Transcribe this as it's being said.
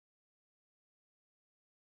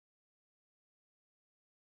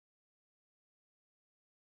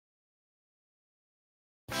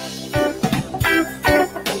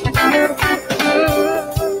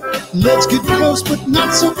Let's get close, but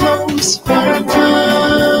not so close. Quarantine.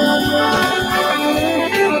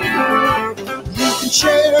 You can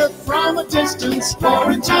share from a distance.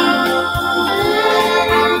 Quarantine.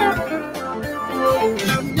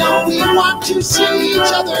 You know we want to see each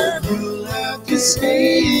other. You'll have to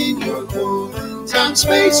stay in your quarantine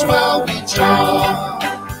space while we talk.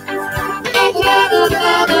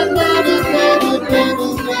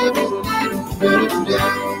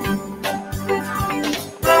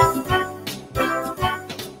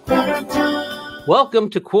 Welcome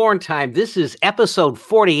to Quarantine. This is episode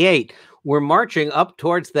 48. We're marching up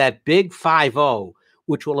towards that big 5-0,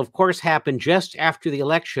 which will, of course, happen just after the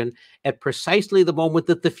election at precisely the moment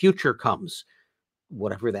that the future comes,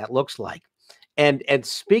 whatever that looks like. And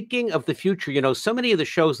speaking of the future, you know, so many of the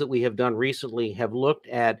shows that we have done recently have looked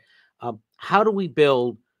at how do we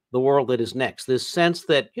build the world that is next? This sense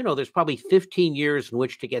that, you know, there's probably 15 years in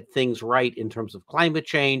which to get things right in terms of climate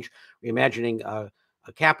change, reimagining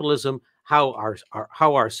capitalism, how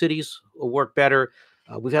our cities will work better.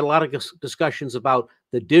 We've had a lot of discussions about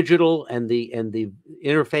the digital and the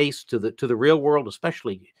interface to the real world,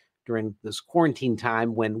 especially during this quarantine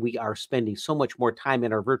time when we are spending so much more time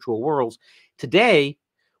in our virtual worlds. Today,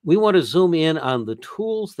 we want to zoom in on the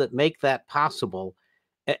tools that make that possible,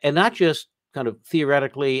 and not just kind of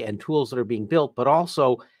theoretically and tools that are being built, but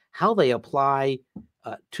also how they apply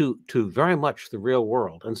to very much the real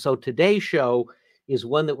world. And so today's show is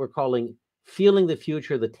one that we're calling Feeling the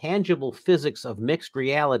Future, the Tangible Physics of Mixed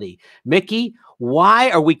Reality. Mickey, why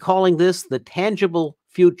are we calling this the tangible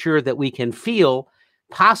future that we can feel,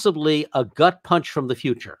 possibly a gut punch from the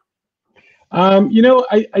future? You know,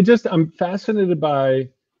 I'm fascinated by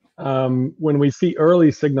when we see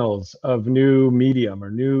early signals of new medium or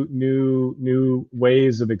new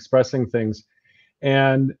ways of expressing things.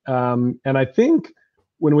 And I think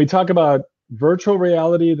when we talk about virtual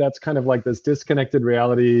reality, that's kind of like this disconnected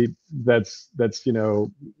reality that's you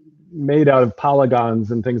know, made out of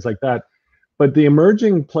polygons and things like that. But the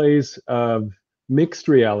emerging place of mixed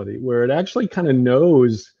reality, where it actually kind of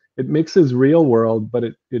knows, it mixes real world, but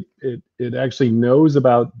it actually knows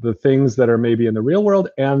about the things that are maybe in the real world,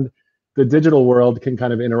 and the digital world can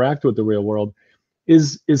kind of interact with the real world,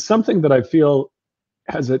 is something that I feel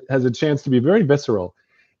has a chance to be very visceral.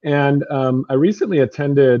 And I recently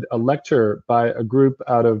attended a lecture by a group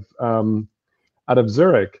out of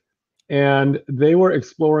Zurich, and they were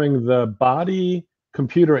exploring the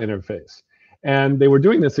body-computer interface. And they were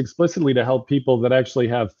doing this explicitly to help people that actually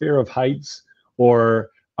have fear of heights or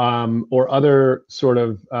other sort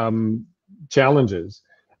of challenges.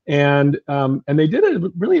 And they did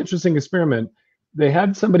a really interesting experiment. They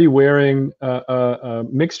had somebody wearing a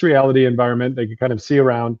mixed reality environment they could kind of see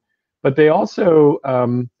around, but they also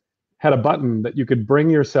had a button that you could bring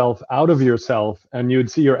yourself out of yourself, and you would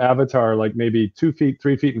see your avatar like maybe 2 feet,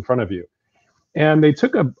 3 feet in front of you. And they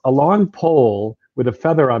took a long pole with a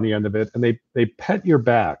feather on the end of it, and they pet your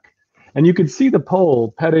back. And you could see the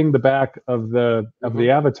pole petting the back of the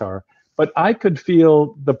avatar, but I could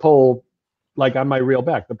feel the pole like on my real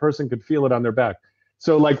back. The person could feel it on their back.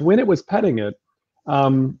 So like when it was petting it,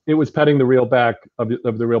 it was petting the real back of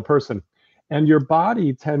the real person. And your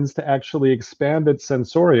body tends to actually expand its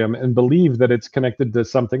sensorium and believe that it's connected to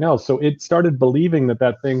something else. So it started believing that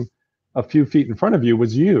that thing a few feet in front of you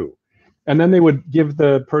was you. And then they would give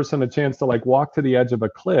the person a chance to like walk to the edge of a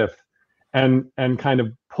cliff and kind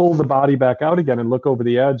of pull the body back out again and look over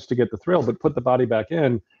the edge to get the thrill, but put the body back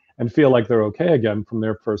in and feel like they're okay again from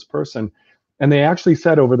their first person. And they actually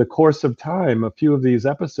said over the course of time, a few of these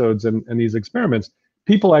episodes and these experiments,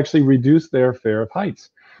 people actually reduced their fear of heights.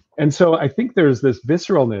 And so I think there's this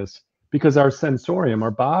visceralness because our sensorium,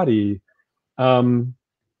 our body,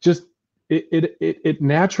 just it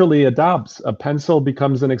naturally adopts. A pencil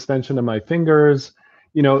becomes an extension of my fingers.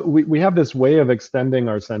 You know, we have this way of extending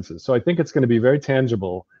our senses. So I think it's going to be very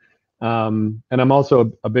tangible. And I'm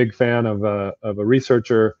also a big fan of a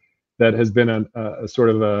researcher that has been a sort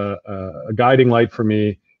of a guiding light for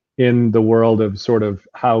me in the world of sort of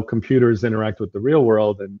how computers interact with the real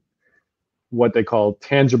world and what they call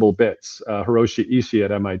tangible bits, Hiroshi Ishii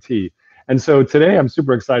at MIT. And so today I'm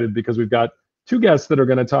super excited because we've got two guests that are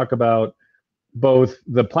going to talk about both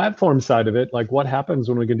the platform side of it, like what happens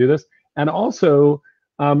when we can do this, and also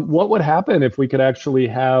what would happen if we could actually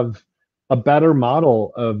have a better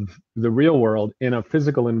model of the real world in a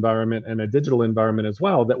physical environment and a digital environment as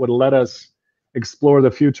well that would let us explore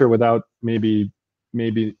the future without maybe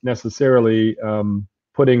necessarily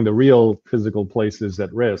putting the real physical places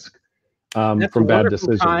at risk. From bad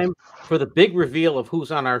decisions. Time for the big reveal of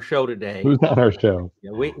who's on our show today. Who's on our show?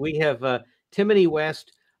 Yeah, we have Timoni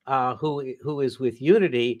West, who is with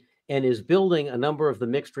Unity, and is building a number of the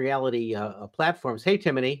mixed reality platforms. Hey,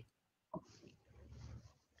 Timoni.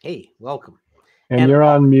 Hey, welcome. And you're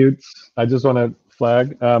on mute. I just want to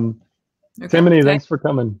flag. Timoni, thanks for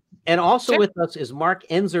coming. And also with us is Mark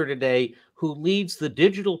Enzer today, who leads the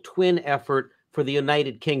digital twin effort for the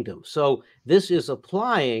United Kingdom. So this is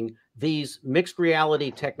applying these mixed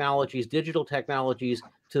reality technologies, digital technologies,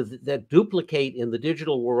 that duplicate in the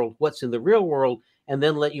digital world what's in the real world, and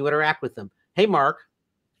then let you interact with them. Hey, Mark.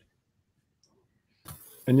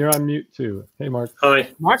 And you're on mute too. Hey, Mark. Hi.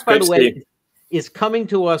 Mark, by the way, is coming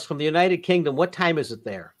to us from the United Kingdom. What time is it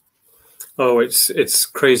there? Oh, it's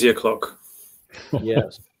crazy o'clock.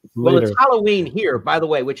 Yes. Well, it's Halloween here, by the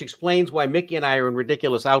way, which explains why Mickey and I are in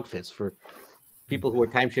ridiculous outfits for people who are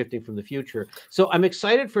time shifting from the future. So I'm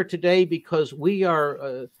excited for today because we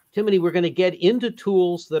are, Timoni, we're going to get into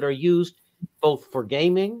tools that are used both for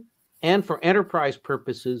gaming and for enterprise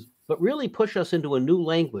purposes, but really push us into a new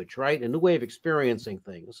language, right? A new way of experiencing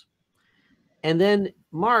things. And then,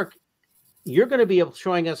 Mark, you're going to be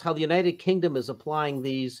showing us how the United Kingdom is applying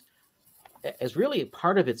these as really a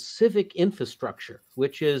part of its civic infrastructure,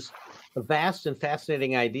 which is a vast and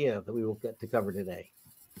fascinating idea that we will get to cover today.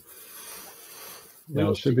 Yeah,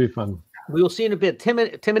 it should be fun. We will see in a bit.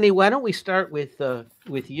 Timoni, why don't we start with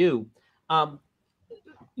you?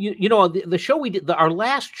 You know, the show we did, our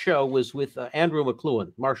last show was with Andrew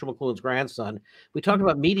McLuhan, Marshall McLuhan's grandson. We talked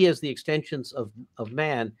about media as the extensions of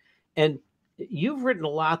man. And you've written a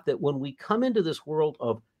lot that when we come into this world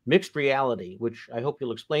of mixed reality, which I hope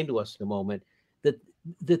you'll explain to us in a moment, that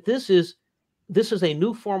this is a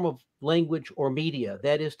new form of language or media.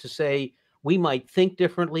 That is to say, we might think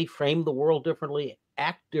differently, frame the world differently,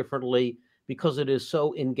 act differently, because it is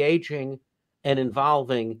so engaging and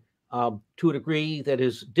involving to a degree that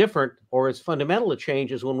is different or as fundamental a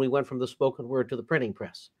change as when we went from the spoken word to the printing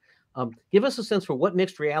press. Give us a sense for what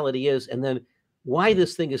mixed reality is, and then why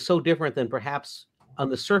this thing is so different than perhaps on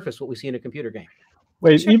the surface what we see in a computer game.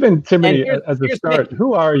 Wait, even Timoni, as a start,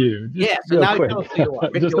 who are you? Yes, yeah, so now you tell us who you are.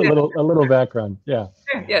 Just a little background. Yeah.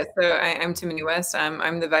 Sure. Yeah. So I'm Timoni West.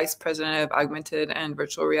 I'm the vice president of augmented and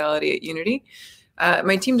virtual reality at Unity.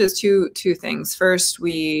 My team does two things. First,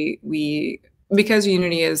 because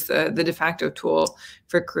Unity is the de facto tool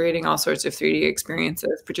for creating all sorts of 3D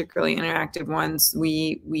experiences, particularly interactive ones,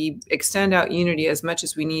 we extend out Unity as much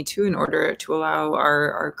as we need to in order to allow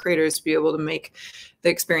our creators to be able to make the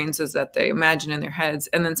experiences that they imagine in their heads.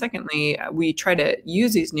 And then secondly, we try to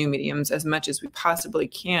use these new mediums as much as we possibly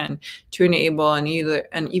can to enable an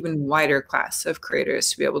even wider class of creators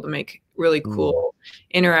to be able to make really cool,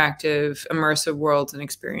 interactive, immersive worlds and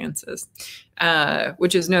experiences,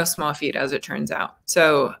 which is no small feat, as it turns out.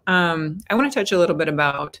 So I want to touch a little bit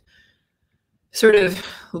about sort of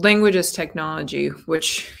language as technology,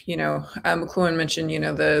 which, McLuhan mentioned,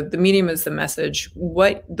 the medium is the message.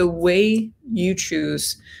 The way you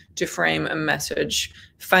choose to frame a message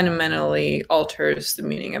fundamentally alters the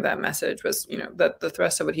meaning of that message was, the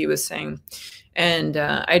thrust of what he was saying. And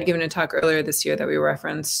I'd given a talk earlier this year that we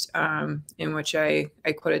referenced, in which I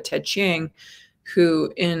quoted Ted Chiang, who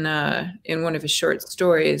in one of his short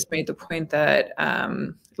stories made the point that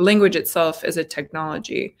language itself is a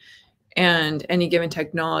technology, and any given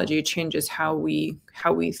technology changes how we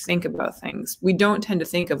think about things. We don't tend to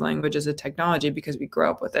think of language as a technology because we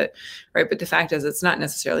grow up with it, right? But the fact is, it's not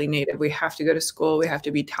necessarily native. We have to go to school. We have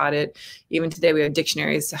to be taught it. Even today, we have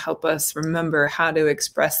dictionaries to help us remember how to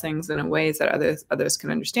express things in ways that others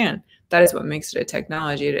can understand. That is what makes it a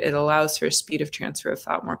technology. It allows for a speed of transfer of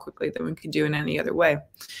thought more quickly than we could do in any other way.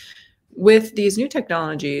 With these new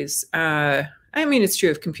technologies, it's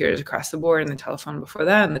true of computers across the board, and the telephone before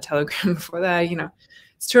that, and the telegram before that,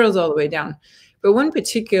 it's turtles all the way down. But one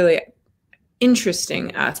particularly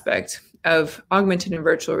interesting aspect of augmented and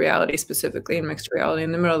virtual reality, specifically, and mixed reality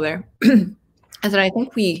in the middle there, is that I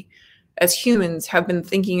think we, as humans, have been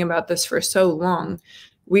thinking about this for so long.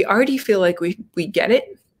 We already feel like we get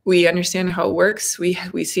it. We understand how it works. We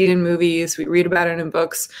see it in movies. We read about it in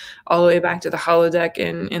books, all the way back to the holodeck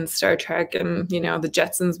in Star Trek and, the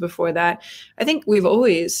Jetsons before that. I think we've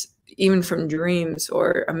always, even from dreams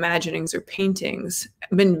or imaginings or paintings,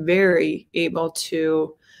 been very able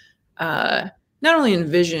to not only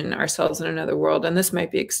envision ourselves in another world, and this might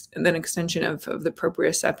be an extension of the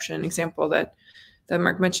proprioception example that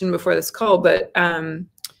Mark mentioned before this call, but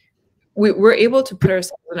we're able to put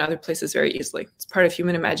ourselves in other places very easily. It's part of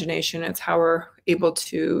human imagination. It's how we're able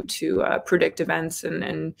to predict events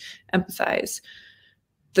and empathize.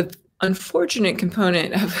 The unfortunate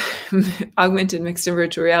component of augmented, mixed, and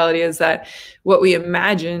virtual reality is that what we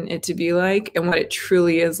imagine it to be like and what it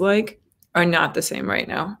truly is like are not the same right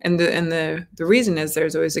now. And the reason is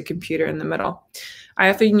there's always a computer in the middle. I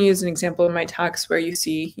often use an example in my talks where you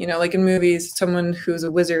see, you know, like in movies, someone who's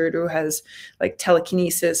a wizard who has like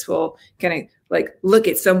telekinesis will kind of like look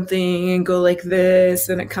at something and go like this,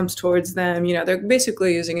 and it comes towards them. You know, they're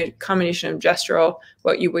basically using a combination of gestural,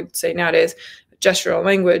 what you would say nowadays, gestural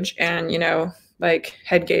language, and, you know, like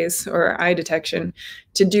head gaze or eye detection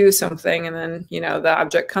to do something. And then, you know, the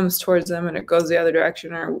object comes towards them and it goes the other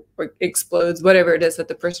direction, or explodes, whatever it is that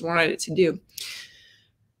the person wanted it to do.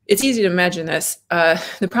 It's easy to imagine this.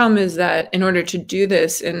 The problem is that in order to do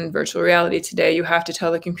this in virtual reality today, you have to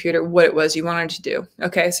tell the computer what it was you wanted to do.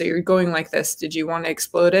 Okay, so you're going like this. Did you want to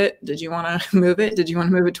explode it? Did you want to move it? Did you want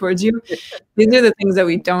to move it towards you? These are the things that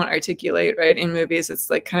we don't articulate, right? In movies, it's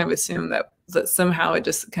like kind of assumed that somehow it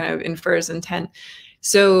just kind of infers intent.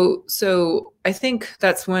 So I think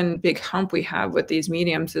that's one big hump we have with these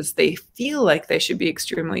mediums is they feel like they should be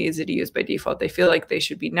extremely easy to use by default. They feel like they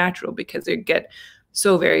should be natural because they get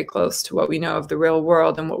so very close to what we know of the real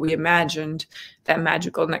world and what we imagined that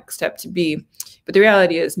magical next step to be. But the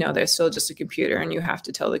reality is, no, they're still just a computer, and you have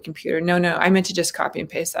to tell the computer, no, I meant to just copy and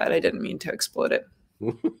paste that. I didn't mean to explode it.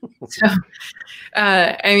 So,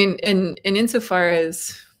 I mean, and insofar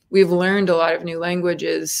as we've learned a lot of new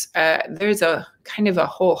languages, there's a kind of a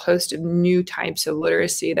whole host of new types of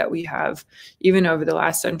literacy that we have, even over the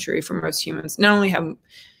last century for most humans. Not only have,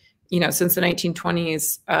 you know, since the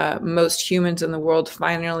 1920s, most humans in the world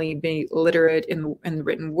finally be literate in the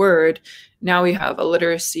written word. Now we have a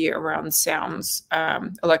literacy around sounds,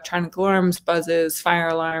 electronic alarms, buzzes, fire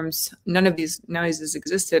alarms. None of these noises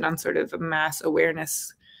existed on sort of a mass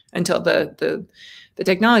awareness until the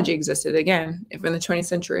technology existed again from the 20th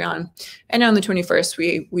century on. And now in the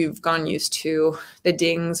 21st, we've gone used to the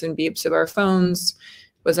dings and beeps of our phones.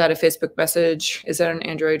 Was that a Facebook message? Is that an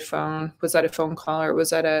Android phone? Was that a phone call, or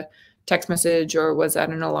was that a text message, or was that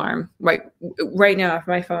an alarm? Right now, if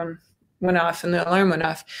my phone went off and the alarm went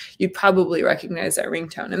off, you'd probably recognize that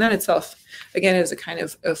ringtone. And that itself, again, is a kind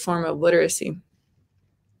of a form of literacy.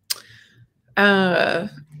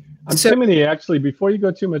 Timoni, actually, before you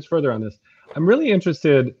go too much further on this, I'm really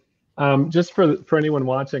interested, just for anyone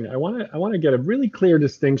watching, I want to get a really clear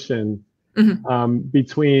distinction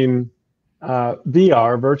between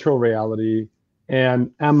VR, virtual reality, and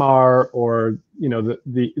MR, or, you know,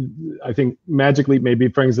 I think Magic Leap maybe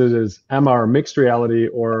brings it as MR, mixed reality,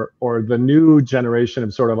 or the new generation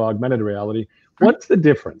of sort of augmented reality. What's the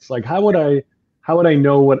difference? Like, how would I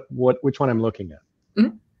know which one I'm looking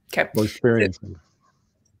at? Okay. Or experiencing?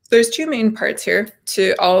 There's two main parts here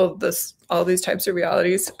to all these types of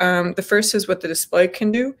realities. The first is what the display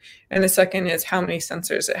can do, and the second is how many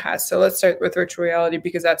sensors it has. So let's start with virtual reality,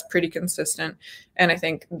 because that's pretty consistent, and I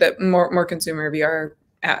think that more consumer VR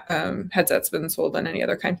headsets been sold than any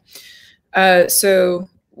other kind. So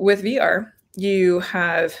with VR, you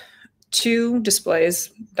have two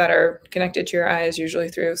displays that are connected to your eyes, usually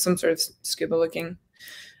through some sort of scuba-looking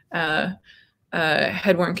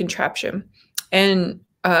head-worn contraption, and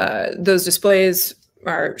those displays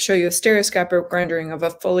show you a stereoscopic rendering of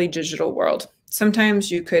a fully digital world.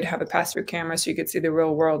 Sometimes you could have a pass-through camera so you could see the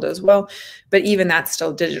real world as well, but even that's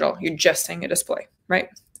still digital. You're just seeing a display, right?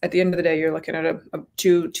 At the end of the day, you're looking at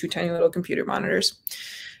two tiny little computer monitors.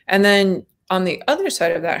 And then on the other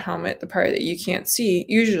side of that helmet, the part that you can't see,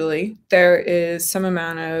 usually there is some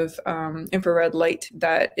amount of infrared light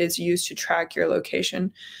that is used to track your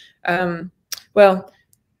location. Well,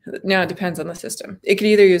 now it depends on the system. It could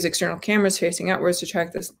either use external cameras facing outwards to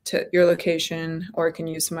track your location, or it can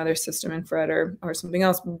use some other system, infrared or something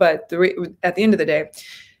else. But at the end of the day,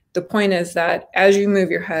 the point is that as you move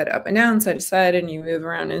your head up and down, side to side, and you move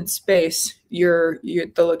around in space,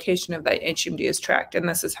 the location of that HMD is tracked. And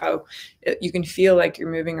this is how you can feel like you're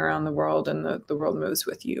moving around the world, and the world moves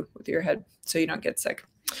with you, with your head, so you don't get sick.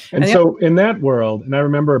 And so in that world, and I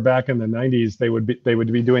remember back in the 90s, they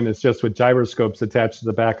would be doing this just with gyroscopes attached to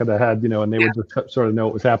the back of the head, you know, and they would just sort of know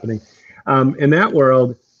what was happening. In that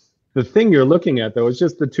world, the thing you're looking at, though, is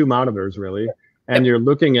just the two monitors, really, and you're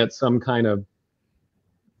looking at some kind of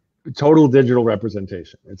total digital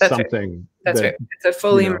representation. It's something that's right. It's a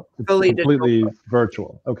fully completely digital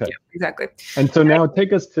virtual. Okay. Yeah, exactly. And so now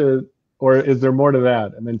take us to, or is there more to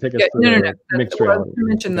that? And then take us to the mixed reality. You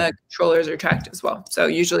mentioned the controllers are tracked as well. So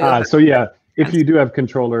usually. So yeah, if you do have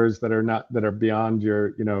controllers that are beyond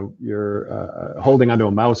your, you know, your holding onto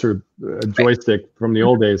a mouse or a joystick from the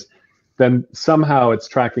old days, then somehow it's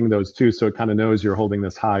tracking those too, so it kind of knows you're holding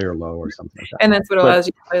this high or low or something like that. And that's what allows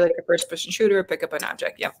you to play like a first-person shooter or pick up an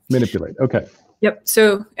object. Yep. Manipulate. Okay. Yep.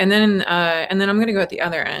 So and then I'm going to go at the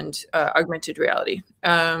other end, augmented reality.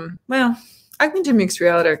 Well, Augmented mixed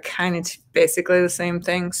reality are kind of basically the same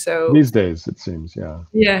thing. So these days, it seems, yeah.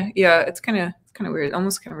 Yeah, it's kind of weird,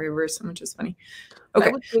 almost kind of reverse, which is funny. Okay.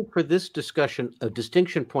 I would think for this discussion, a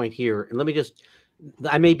distinction point here, and let me just,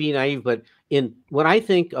 I may be naive, but when I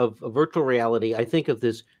think of virtual reality, I think of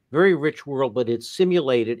this very rich world, but it's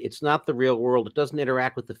simulated. It's not the real world. It doesn't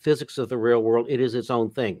interact with the physics of the real world. It is its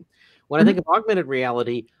own thing. When I think of augmented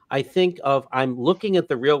reality, I think of I'm looking at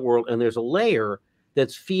the real world and there's a layer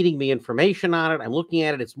that's feeding me information on it. I'm looking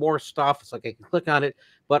at it. It's more stuff. It's like I can click on it,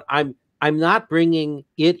 but I'm not bringing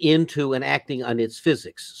it into and acting on its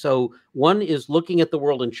physics. So one is looking at the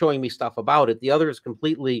world and showing me stuff about it. The other is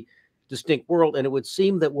completely distinct world. And it would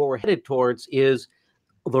seem that what we're headed towards is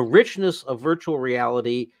the richness of virtual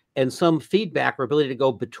reality and some feedback or ability to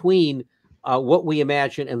go between what we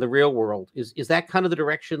imagine and the real world. Is that kind of the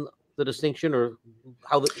direction, the distinction, or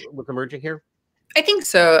what's emerging here? I think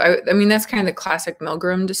so. I mean, that's kind of the classic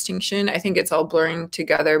Milgram distinction. I think it's all blurring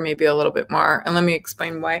together maybe a little bit more. And let me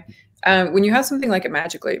explain why. When you have something like a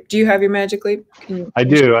Magic Leap, do you have your Magic Leap? I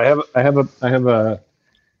do. I have a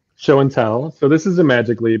show and tell. So this is a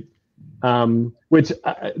Magic Leap, which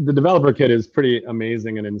the developer kit is pretty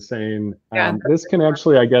amazing and insane. Yeah, this can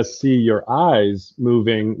actually, I guess, see your eyes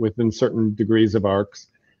moving within certain degrees of arcs,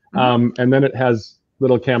 and then it has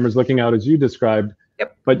little cameras looking out as you described.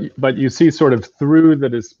 Yep. But you see sort of through the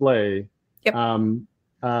display. Yep.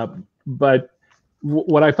 But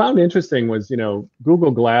what I found interesting was, Google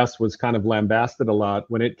Glass was kind of lambasted a lot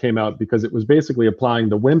when it came out because it was basically applying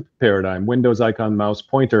the WIMP paradigm, Windows icon mouse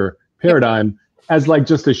pointer paradigm, as like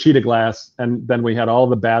just a sheet of glass, and then we had all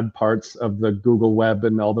the bad parts of the Google web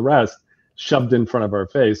and all the rest shoved in front of our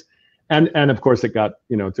face. And of course it got,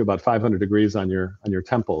 to about 500 degrees on your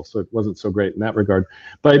temple, so it wasn't so great in that regard.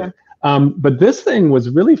 But but this thing was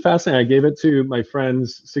really fascinating. I gave it to my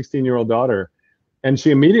friend's 16-year-old daughter, and she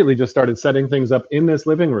immediately just started setting things up in this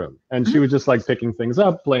living room. And she was just like picking things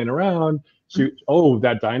up, playing around.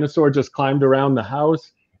 That dinosaur just climbed around the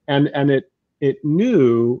house, and it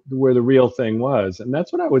knew where the real thing was. And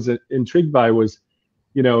that's what I was intrigued by was,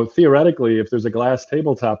 theoretically, if there's a glass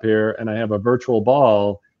tabletop here and I have a virtual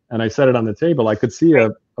ball and I set it on the table, I could see a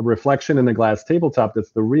reflection in the glass tabletop that's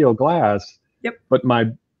the real glass. Yep. But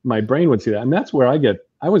my brain would see that. And that's where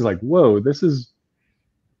I was like, whoa, this is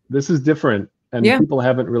different. And people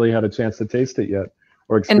haven't really had a chance to taste it yet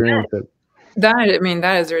or experience it. That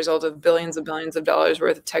is a result of billions of dollars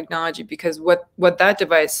worth of technology, because what that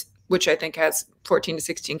device, which I think has 14 to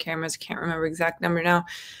 16 cameras, can't remember exact number now,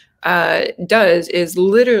 does is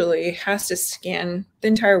literally has to scan the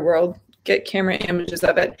entire world, get camera images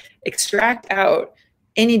of it, extract out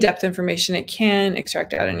any depth information it can,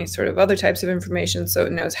 extract out any sort of other types of information, so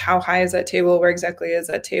it knows how high is that table, where exactly is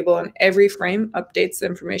that table, and every frame updates the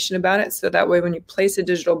information about it, so that way when you place a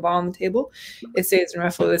digital ball on the table, it stays in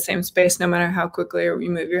roughly the same space no matter how quickly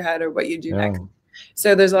you move your head or what you do next.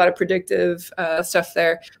 So there's a lot of predictive stuff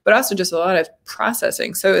there, but also just a lot of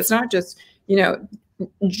processing. So it's not just,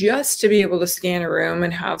 just to be able to scan a room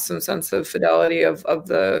and have some sense of fidelity of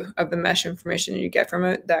the mesh information you get from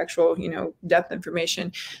it, the actual, depth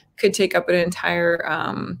information could take up an entire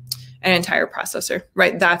processor,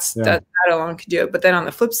 right? That alone could do it. But then on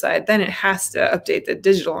the flip side, then it has to update the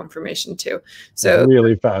digital information too. So that's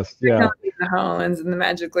really fast. Yeah. The HoloLens and the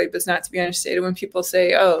Magic Leap is not to be understated. When people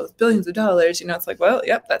say, "Oh, billions of dollars," it's like, well,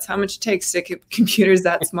 yep, that's how much it takes to keep computers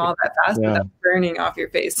that small, that fast, without burning off your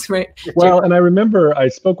face, right? Well, and I remember I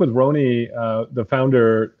spoke with Roni, the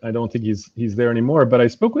founder. I don't think he's there anymore, but I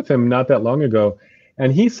spoke with him not that long ago,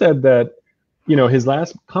 and he said that his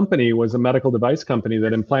last company was a medical device company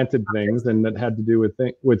that implanted things and that had to do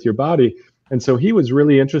with your body. And so he was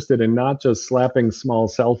really interested in not just slapping small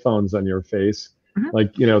cell phones on your face,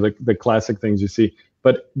 like, the classic things you see,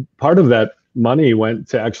 but part of that money went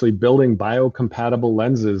to actually building biocompatible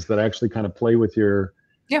lenses that actually kind of play with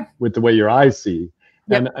with the way your eyes see.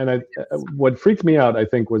 Yep. And what freaked me out, I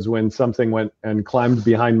think, was when something went and climbed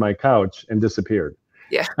behind my couch and disappeared.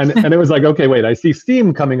 Yeah. And it was like, okay, wait, I see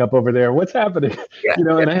steam coming up over there. What's happening?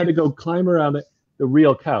 And I had to go climb around the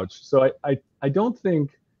real couch. So I don't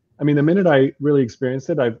think, the minute I really experienced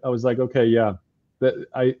it, I was like, okay, yeah, that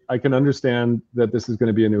I can understand that this is going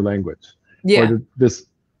to be a new language. Yeah. Or this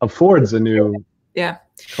affords a new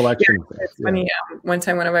collection. It's funny. One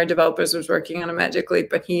time one of our developers was working on a Magic Leap,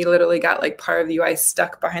 but he literally got like part of the UI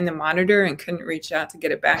stuck behind the monitor and couldn't reach out to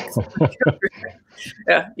get it back. So,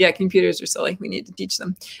 computers are silly. We need to teach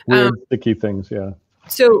them. Weird, sticky things,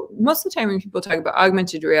 So most of the time when people talk about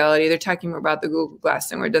augmented reality, they're talking more about the Google Glass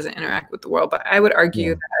thing where it doesn't interact with the world. But I would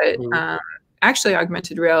argue that Actually,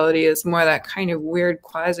 augmented reality is more that kind of weird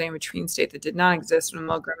quasi-in-between state that did not exist when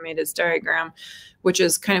Milgram made his diagram, which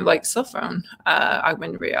is kind of like cell phone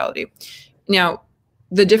augmented reality. Now,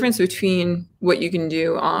 the difference between what you can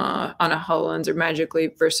do on a HoloLens or Magic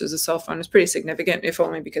Leap versus a cell phone is pretty significant, if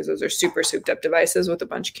only because those are super souped up devices with a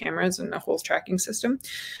bunch of cameras and a whole tracking system.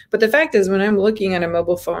 But the fact is, when I'm looking at a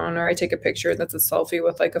mobile phone or I take a picture that's a selfie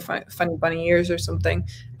with like a funny bunny ears or something,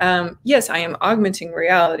 yes, I am augmenting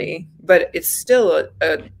reality, but it's still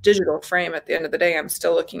a digital frame at the end of the day. I'm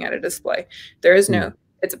still looking at a display. There is no,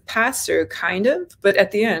 it's a pass-through kind of, but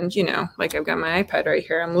at the end, you know, like I've got my iPad right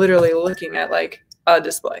here. I'm literally looking at like a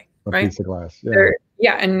display, right? A piece of glass.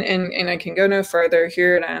 Yeah. And I can go no further.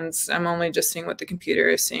 Here it ends. I'm only just seeing what the computer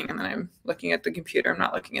is seeing, and then I'm looking at the computer. I'm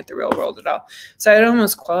not looking at the real world at all. So I'd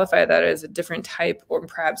almost qualify that as a different type, or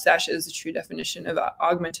perhaps that is the true definition of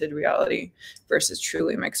augmented reality versus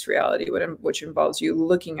truly mixed reality, which involves you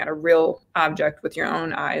looking at a real object with your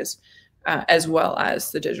own eyes, as well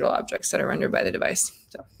as the digital objects that are rendered by the device.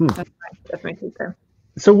 So that's my take there.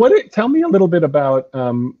 So tell me a little bit about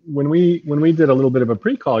when we did a little bit of a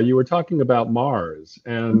pre-call, you were talking about Mars,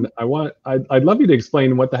 and I'd love you to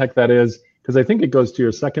explain what the heck that is, because I think it goes to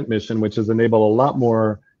your second mission, which is enable a lot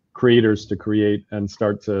more creators to create and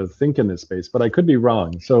start to think in this space, but I could be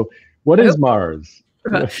wrong. So what is Mars?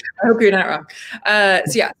 I hope you're not wrong.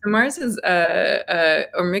 So yeah, so Mars is a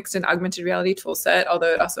mixed and augmented reality tool set,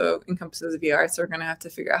 although it also encompasses VR. So we're going to have to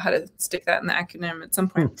figure out how to stick that in the acronym at some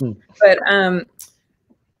point. But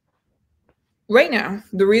right now,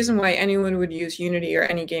 the reason why anyone would use Unity or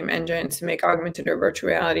any game engine to make augmented or virtual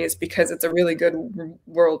reality is because it's a really good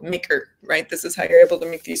world maker, right? This is how you're able to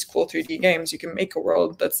make these cool 3D games. You can make a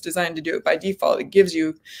world that's designed to do it by default. It gives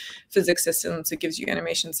you physics systems. It gives you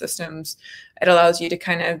animation systems. It allows you to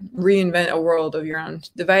kind of reinvent a world of your own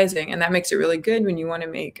devising. And that makes it really good when you want to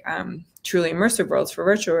make truly immersive worlds for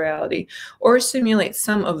virtual reality, or simulate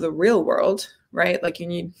some of the real world, right? Like you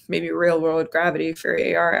need maybe real world gravity for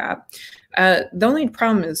your AR app. The only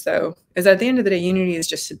problem is, though, is at the end of the day, Unity is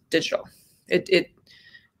just digital.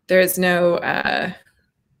 There's no,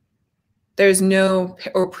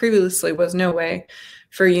 or previously was no way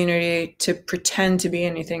for Unity to pretend to be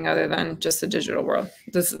anything other than just a digital world.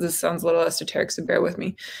 This sounds a little esoteric, so bear with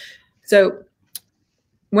me. So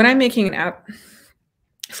when I'm making an app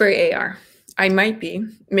for AR, I might be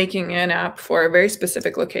making an app for a very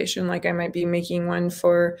specific location, like I might be making one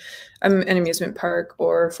for an amusement park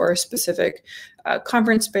or for a specific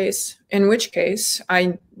conference space, in which case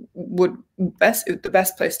I would the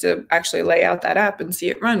best place to actually lay out that app and see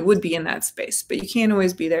it run would be in that space. But you can't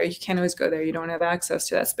always be there. You can't always go there. You don't have access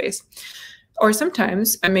to that space. Or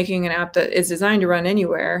sometimes I'm making an app that is designed to run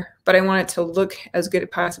anywhere, but I want it to look as good as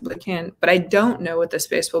it possibly can. But I don't know what the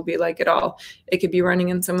space will be like at all. It could be running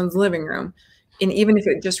in someone's living room. And even if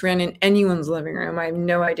it just ran in anyone's living room, I have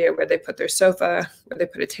no idea where they put their sofa, where they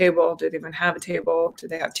put a table. Do they even have a table? Do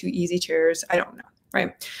they have 2 easy chairs? I don't know,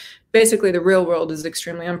 right? Basically, the real world is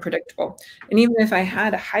extremely unpredictable. And even if I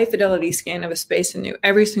had a high fidelity scan of a space and knew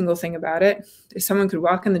every single thing about it, someone could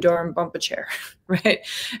walk in the door and bump a chair, right?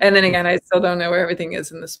 And then again, I still don't know where everything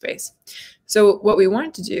is in the space. So what we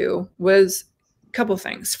wanted to do was a couple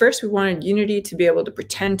things. First, we wanted Unity to be able to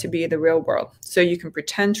pretend to be the real world. So you can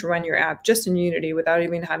pretend to run your app just in Unity without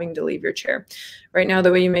even having to leave your chair. Right now,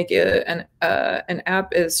 the way you make an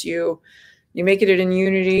app is you make it in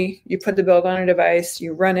Unity, you put the build on a device,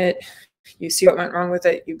 you run it, you see what went wrong with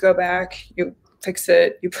it, you go back, you fix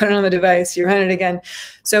it, you put it on the device, you run it again.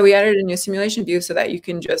 So we added a new simulation view so that you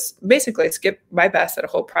can just basically bypass that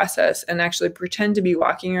whole process and actually pretend to be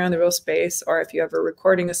walking around the real space, or if you have a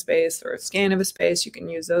recording of space or a scan of a space, you can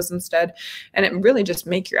use those instead. And it really just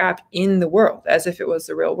make your app in the world as if it was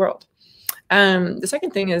the real world. The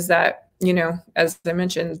second thing is that, you know, as I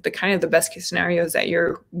mentioned, the best case scenario is that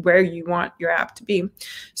you're where you want your app to be.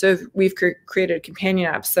 So we've created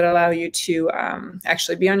companion apps that allow you to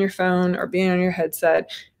actually be on your phone or be on your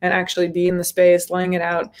headset and actually be in the space, laying it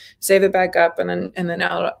out, save it back up, and then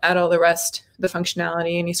add all the rest, the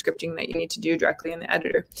functionality, any scripting that you need to do directly in the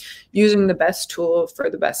editor, using the best tool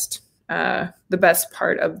for the best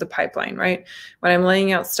part of the pipeline, right? When I'm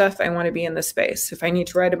laying out stuff, I want to be in the space. If I need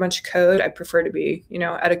to write a bunch of code, I prefer to be, you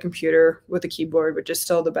know, at a computer with a keyboard, which is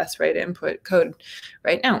still the best way to input code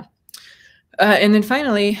right now. And then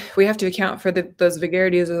finally, we have to account for those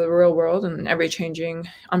vagaries of the real world and ever-changing,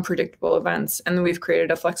 unpredictable events. And then we've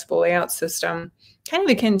created a flexible layout system, kind of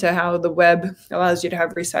akin to how the web allows you to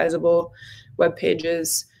have resizable web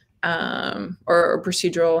pages, or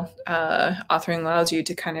procedural authoring allows you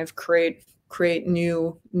to kind of create create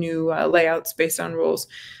new layouts based on rules.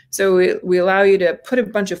 So we allow you to put a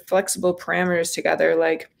bunch of flexible parameters together,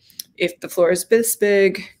 like if the floor is this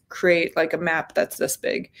big, create like a map that's this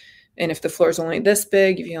big. And if the floor is only this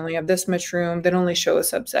big, if you only have this much room, then only show a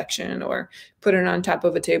subsection, or put it on top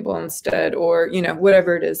of a table instead, or, you know,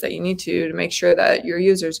 whatever it is that you need to make sure that your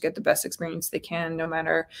users get the best experience they can, no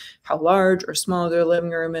matter how large or small their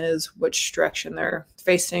living room is, which direction they're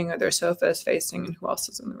facing, or their sofa is facing, and who else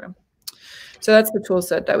is in the room. So that's the tool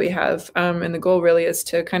set that we have. And the goal really is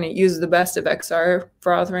to kind of use the best of XR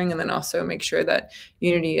for authoring, and then also make sure that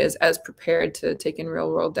Unity is as prepared to take in real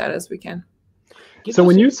world data as we can. So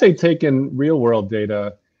when you say take in real world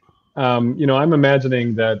data, you know, I'm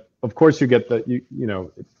imagining that, of course, you get the, you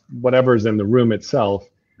know, whatever's in the room itself.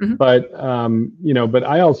 Mm-hmm. But, you know, but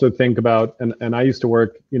I also think about, and I used to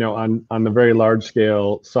work, you know, on the very large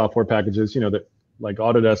scale software packages, you know, that like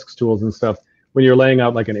Autodesk's tools and stuff, when you're laying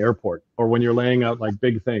out like an airport, or when you're laying out like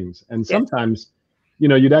big things. And sometimes, you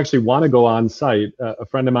know, you'd actually want to go on site. A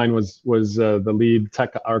friend of mine was the lead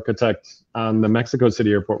tech architect on the Mexico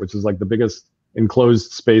City airport, which is like the biggest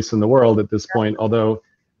enclosed space in the world at this point, although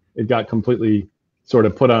it got completely sort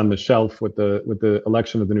of put on the shelf with the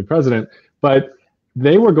election of the new president. But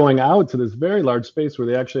they were going out to this very large space where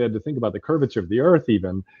they actually had to think about the curvature of the earth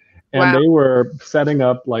even. And they were setting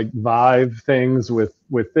up like Vive things with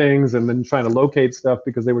things, and then trying to locate stuff,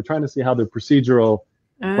 because they were trying to see how their procedural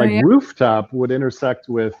rooftop would intersect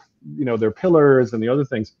with, you know, their pillars and the other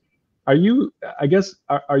things. Are you, I guess,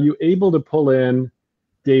 are you able to pull in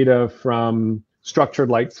data from structured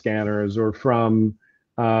light scanners, or from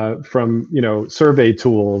you know, survey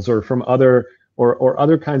tools, or from other or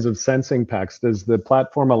other kinds of sensing packs? Does the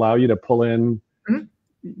platform allow you to pull in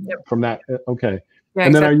from that? Okay. Yeah,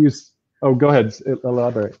 and exactly. then are you? Oh, go ahead.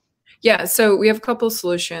 Elaborate. Yeah, so we have a couple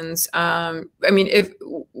solutions. I mean, if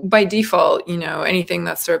by default, you know, anything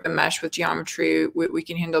that's sort of a mesh with geometry, we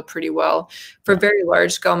can handle pretty well. For very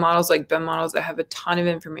large scale models like BIM models that have a ton of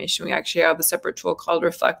information, we actually have a separate tool called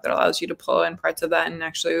Reflect that allows you to pull in parts of that and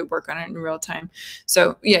actually work on it in real time.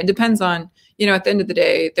 So yeah, it depends on, you know, at the end of the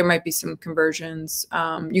day, there might be some conversions.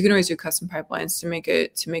 You can always do custom pipelines to make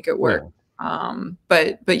it work.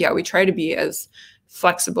 But yeah, we try to be as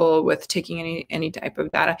flexible with taking any type of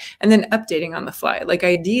data and then updating on the fly. Like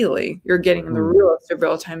ideally, you're getting the realest of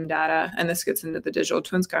real-time data, and this gets into the digital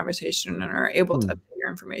twins conversation, and are able to update your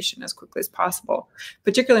information as quickly as possible.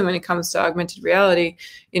 Particularly when it comes to augmented reality,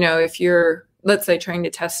 you know, if you're, let's say, trying to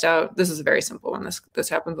test out, this is a very simple one. This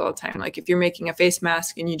happens all the time. Like if you're making a face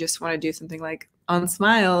mask and you just want to do something like on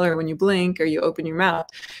smile, or when you blink or you open your mouth,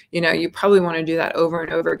 you know, you probably want to do that over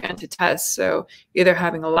and over again to test. So either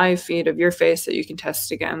having a live feed of your face that you can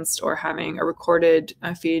test against, or having a recorded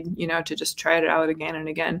feed, you know, to just try it out again and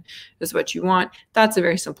again is what you want. That's a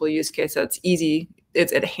very simple use case. That's easy.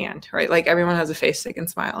 It's at hand, right? Like everyone has a face they can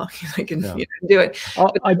smile. They can you know, do it.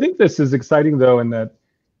 I think this is exciting though, in that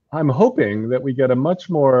I'm hoping that we get a much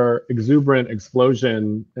more exuberant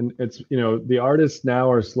explosion, and it's, you know, the artists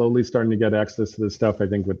now are slowly starting to get access to this stuff. I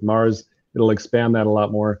think with Mars, it'll expand that a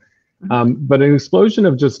lot more. But an explosion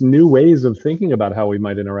of just new ways of thinking about how we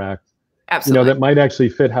might interact. Absolutely. You know, that might actually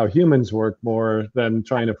fit how humans work more than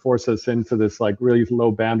trying to force us into this like really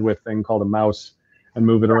low bandwidth thing called a mouse and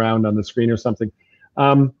move it around on the screen or something.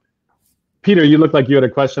 Peter, you look like you had a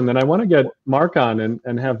question. Then I want to get Mark on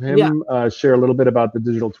and have him share a little bit about the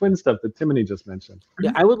digital twin stuff that Timoni just mentioned.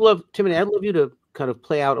 Yeah, I would love, Timoni, I'd love you to kind of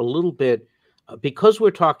play out a little bit, because we're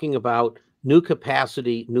talking about new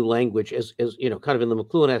capacity, new language, as you know, kind of in the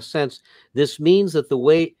McLuhan-esque sense. This means that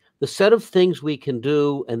the set of things we can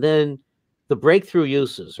do, and then the breakthrough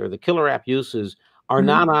uses or the killer app uses are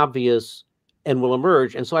not obvious and will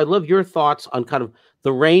emerge. And so I'd love your thoughts on kind of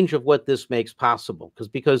the range of what this makes possible,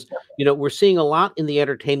 because you know, we're seeing a lot in the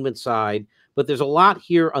entertainment side, but there's a lot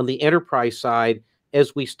here on the enterprise side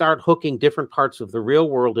as we start hooking different parts of the real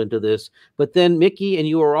world into this. But then Mickey and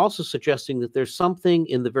you are also suggesting that there's something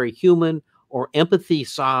in the very human or empathy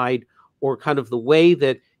side, or kind of the way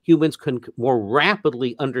that humans can more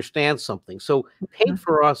rapidly understand something. So paint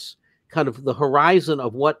for us kind of the horizon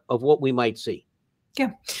of what we might see.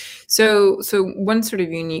 Yeah. So one sort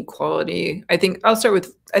of unique quality, I think I'll start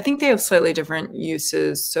with, I think they have slightly different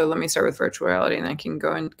uses. So let me start with virtual reality, and I can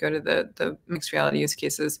go to the mixed reality use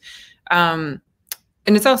cases. And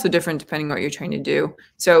it's also different depending on what you're trying to do.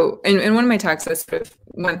 So in one of my talks, I sort of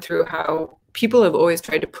went through how people have always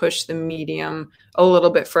tried to push the medium a little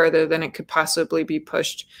bit further than it could possibly be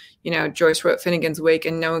pushed. You know, Joyce wrote Finnegan's Wake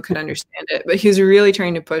and no one could understand it, but he was really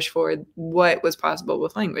trying to push forward what was possible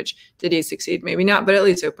with language. Did he succeed? Maybe not, but at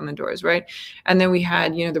least open the doors, right? And then we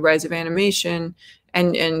had, you know, the rise of animation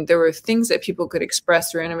and there were things that people could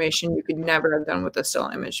express through animation you could never have done with a still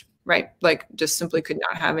image, right? Like just simply could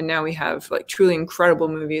not have. And now we have like truly incredible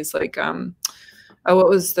movies like oh, what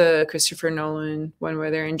was the Christopher Nolan one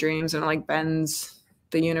where they're in dreams and it like bends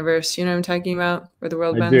the universe? You know what I'm talking about? Where the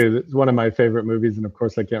world bends? I do. It's one of my favorite movies, and of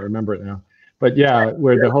course I can't remember it now. But yeah,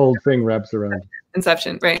 where the whole thing wraps around.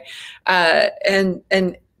 Inception, right? And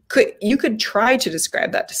you could try to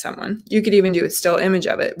describe that to someone. You could even do a still image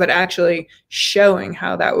of it, but actually showing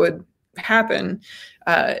how that would happen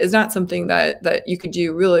is not something that you could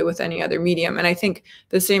do really with any other medium. And I think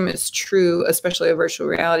the same is true, especially of virtual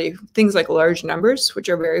reality. Things like large numbers, which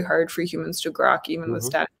are very hard for humans to grok, even with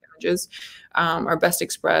static images, are best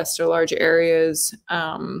expressed, or large areas.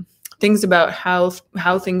 Things about how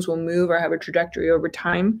things will move or have a trajectory over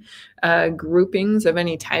time, groupings of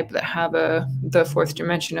any type that have the fourth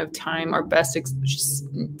dimension of time are best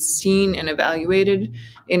seen and evaluated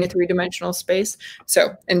in a three-dimensional space.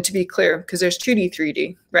 So, and to be clear, because there's 2D,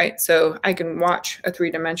 3D, right? So I can watch a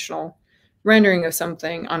three-dimensional rendering of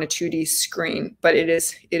something on a 2D screen, but it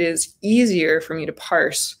is easier for me to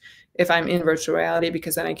parse if I'm in virtual reality,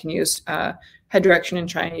 because then I can use head direction and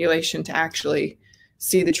triangulation to actually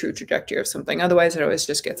see the true trajectory of something. Otherwise, it always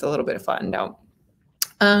just gets a little bit flattened out.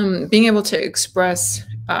 Being able to express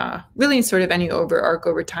really sort of any arc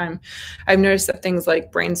over time. I've noticed that things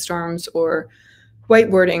like brainstorms or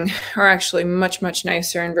whiteboarding are actually much, much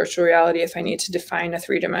nicer in virtual reality if I need to define a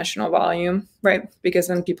three-dimensional volume, right? Because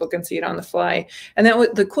then people can see it on the fly. And then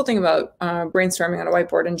the cool thing about brainstorming on a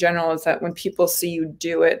whiteboard in general is that when people see you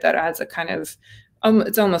do it, that adds a kind of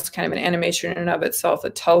it's almost kind of an animation in and of itself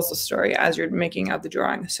that tells the story as you're making out the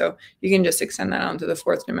drawing. So you can just extend that onto the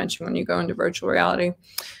fourth dimension when you go into virtual reality.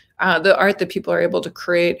 The art that people are able to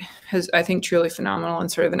create is, I think, truly phenomenal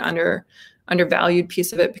and sort of an undervalued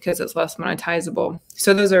piece of it because it's less monetizable.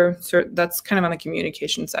 So that's kind of on the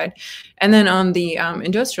communication side. And then on the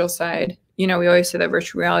industrial side, you know, we always say that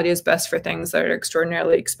virtual reality is best for things that are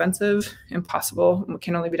extraordinarily expensive, impossible,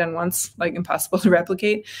 can only be done once, like impossible to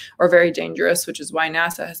replicate, or very dangerous, which is why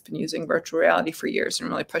NASA has been using virtual reality for years and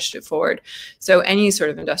really pushed it forward. So any sort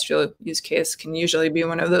of industrial use case can usually be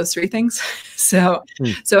one of those three things. So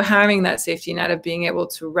having that safety net of being able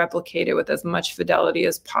to replicate it with as much fidelity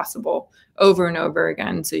as possible over and over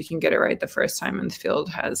again, so you can get it right the first time in the field,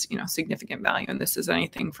 has, you know, significant value. And this is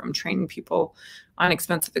anything from training people on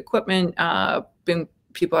expensive equipment,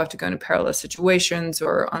 people have to go into perilous situations,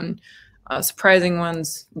 or on surprising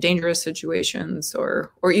ones, dangerous situations,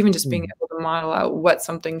 or even just being able to model out what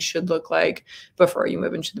something should look like before you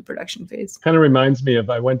move into the production phase. Kind of reminds me of,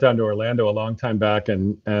 I went down to Orlando a long time back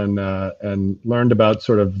and learned about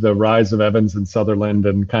sort of the rise of Evans and Sutherland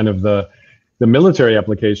and kind of the military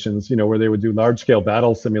applications, you know, where they would do large scale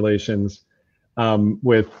battle simulations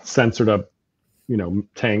with censored up, you know,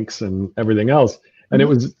 tanks and everything else. And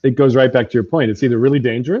it goes right back to your point. It's either really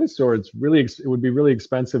dangerous or it would be really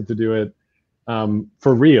expensive to do it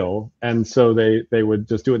for real. And so they would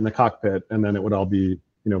just do it in the cockpit, and then it would all be, you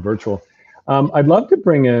know, virtual. I'd love to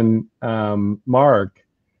bring in Mark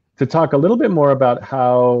to talk a little bit more about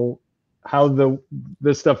how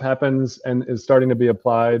this stuff happens and is starting to be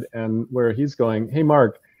applied and where he's going. Hey,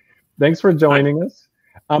 Mark, thanks for joining us.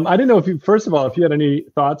 I didn't know if you, first of all, if you had any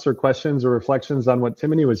thoughts or questions or reflections on what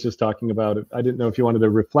Timoni was just talking about. I didn't know if you wanted to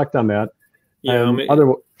reflect on that. Yeah,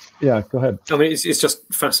 yeah, go ahead. I mean, it's just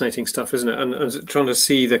fascinating stuff, isn't it? And trying to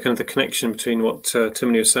see the kind of the connection between what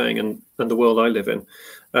Timoni was saying and the world I live in.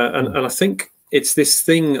 And I think it's this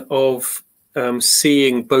thing of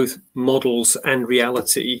seeing both models and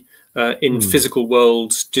reality in physical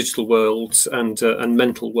worlds, digital worlds, and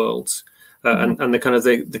mental worlds, and the kind of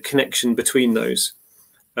the connection between those.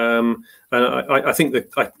 And I think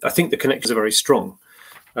the connections are very strong.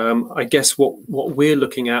 I guess what we're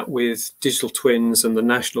looking at with digital twins and the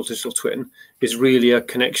national digital twin is really a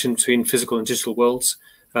connection between physical and digital worlds.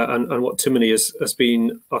 And what Timoni has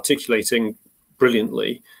been articulating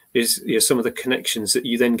brilliantly is, you know, some of the connections that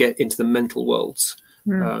you then get into the mental worlds.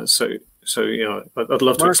 So you know, I'd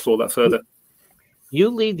love to explore that further. You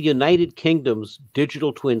lead the United Kingdom's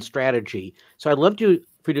digital twin strategy. So I'd love for you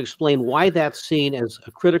to explain why that's seen as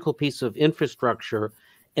a critical piece of infrastructure,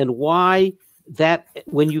 and why that,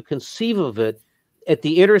 when you conceive of it, at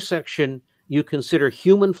the intersection, you consider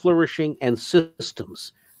human flourishing and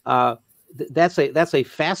systems. That's a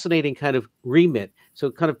fascinating kind of remit.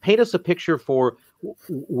 So kind of paint us a picture for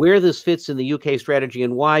where this fits in the UK strategy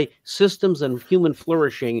and why systems and human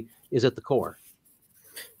flourishing is at the core.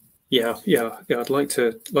 Yeah. I'd like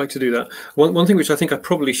to do that. One thing which I think I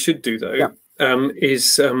probably should do though,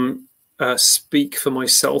 is speak for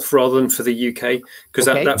myself rather than for the UK, because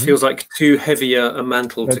Okay. that feels like too heavier a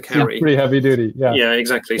mantle to carry. Pretty heavy duty. Yeah. Yeah,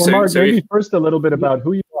 exactly. Well, Mark, maybe first a little bit about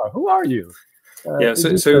who you are. Who are you? Yeah. So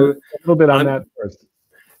a little bit on that first.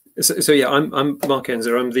 So yeah, I'm Mark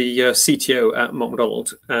Enzer. I'm the CTO at Mott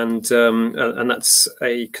MacDonald, and that's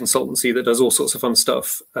a consultancy that does all sorts of fun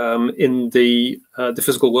stuff in the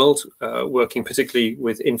physical world, working particularly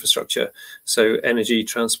with infrastructure, so energy,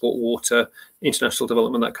 transport, water, international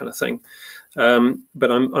development, that kind of thing.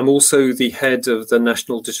 But I'm also the head of the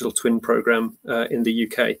National Digital Twin Programme in the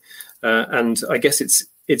UK, and I guess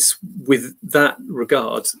it's with that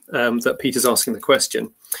regard that Peter's asking the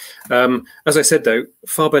question. As I said, though,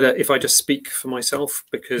 far better if I just speak for myself,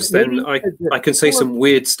 because then I can say some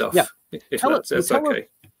weird stuff. Yeah. If that's okay.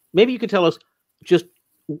 Maybe you could tell us just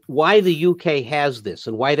why the UK has this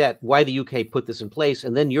and why the UK put this in place,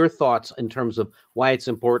 and then your thoughts in terms of why it's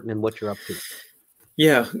important and what you're up to.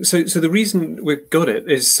 Yeah, so the reason we've got it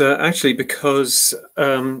is actually because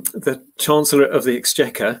the Chancellor of the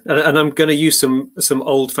Exchequer, and I'm going to use some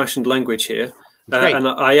old-fashioned language here, and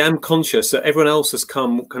I am conscious that everyone else has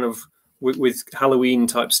come kind of with Halloween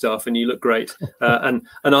type stuff, and you look great, and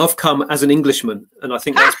I've come as an Englishman, and I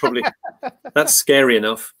think that's probably that's scary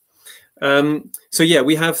enough. So yeah,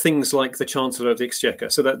 we have things like the Chancellor of the Exchequer,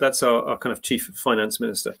 so that's our kind of Chief Finance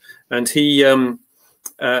Minister, and he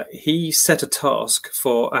set a task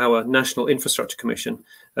for our National Infrastructure Commission.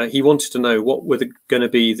 He wanted to know what were going to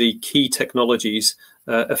be the key technologies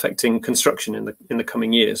affecting construction in the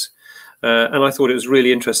coming years. And I thought it was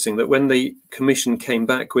really interesting that when the Commission came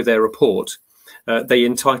back with their report, they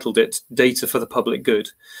entitled it Data for the Public Good.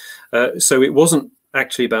 So it wasn't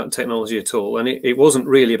actually about technology at all, and it wasn't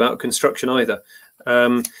really about construction either.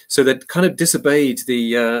 So they'd kind of disobeyed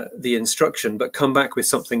the instruction, but come back with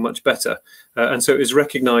something much better. And so it was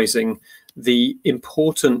recognizing the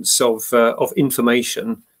importance of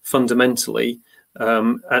information fundamentally,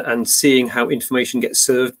 and seeing how information gets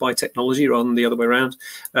served by technology rather than the other way around.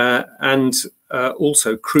 And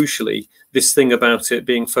also, crucially, this thing about it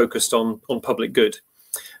being focused on public good.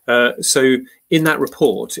 So in that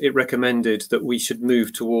report, it recommended that we should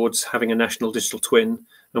move towards having a national digital twin,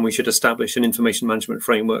 and we should establish an information management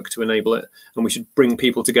framework to enable it. And we should bring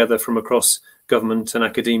people together from across government and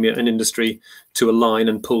academia and industry to align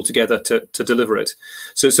and pull together to deliver it.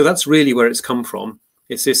 So that's really where it's come from.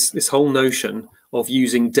 It's this whole notion of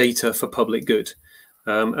using data for public good.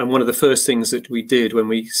 And one of the first things that we did when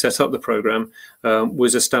we set up the program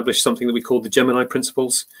was establish something that we called the Gemini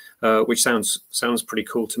principles, which sounds pretty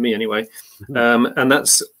cool to me anyway. And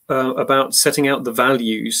that's about setting out the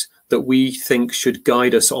values that we think should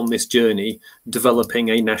guide us on this journey, developing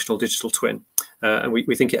a national digital twin. And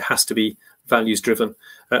we think it has to be values driven.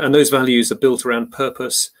 And those values are built around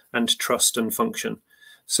purpose and trust and function.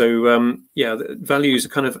 So yeah, the values are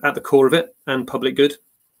kind of at the core of it, and public good.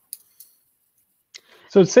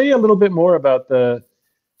 So say a little bit more about the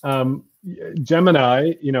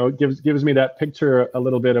Gemini. You know, gives me that picture a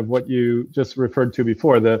little bit of what you just referred to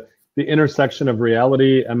before, the intersection of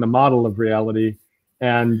reality and the model of reality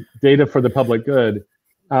and data for the public good.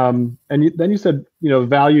 And then you said, you know,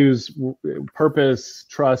 values, purpose,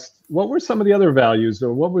 trust. What were some of the other values,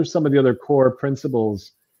 or what were some of the other core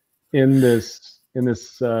principles in this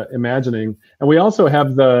imagining? And we also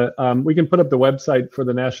have the we can put up the website for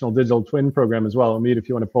the National Digital Twin Program as well. Amit, if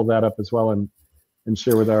you want to pull that up as well and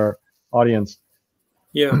share with our audience.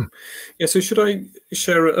 Yeah. So should I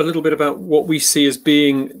share a little bit about what we see as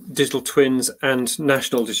being digital twins and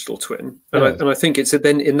national digital twin? And I think it's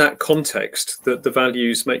then in that context that the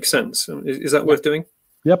values make sense. Is that worth doing?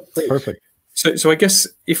 Yep, perfect. So I guess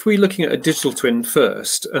if we're looking at a digital twin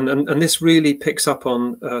first, and this really picks up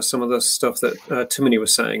on some of the stuff that Timoni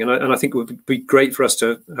was saying, and I think it would be great for us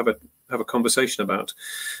to have a conversation about.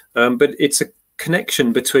 But it's a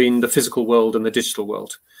connection between the physical world and the digital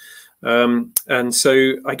world. And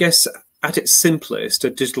so I guess at its simplest, a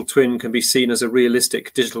digital twin can be seen as a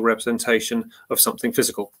realistic digital representation of something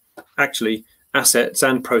physical, actually assets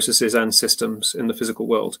and processes and systems in the physical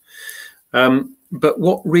world. But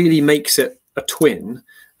what really makes it a twin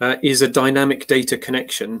is a dynamic data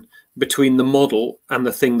connection between the model and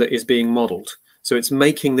the thing that is being modeled. So it's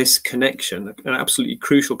making this connection, an absolutely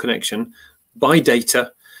crucial connection by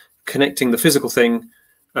data, connecting the physical thing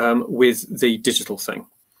with the digital thing.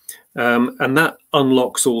 And that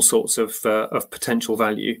unlocks all sorts of potential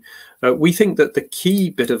value. We think that the key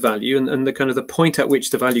bit of value and the kind of the point at which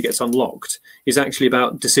the value gets unlocked is actually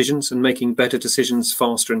about decisions and making better decisions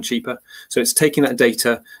faster and cheaper. So it's taking that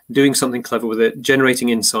data, doing something clever with it, generating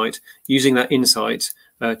insight, using that insight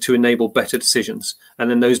to enable better decisions. And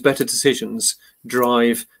then those better decisions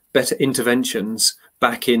drive better interventions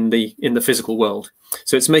back in the physical world.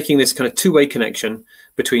 So it's making this kind of two-way connection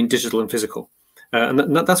between digital and physical,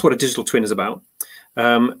 and that's what a digital twin is about.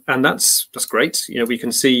 And that's great. You know, we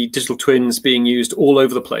can see digital twins being used all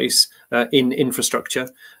over the place in infrastructure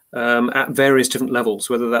at various different levels,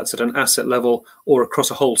 whether that's at an asset level or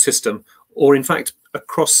across a whole system, or in fact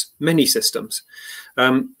across many systems.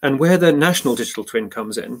 And where the national digital twin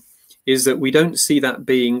comes in is that we don't see that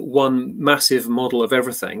being one massive model of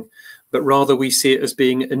everything, but rather we see it as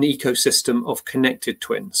being an ecosystem of connected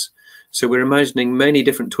twins. So we're imagining many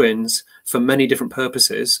different twins for many different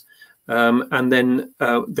purposes, and then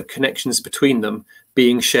the connections between them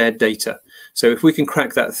being shared data. So if we can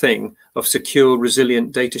crack that thing of secure,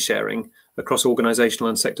 resilient data sharing across organizational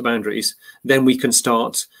and sector boundaries, then we can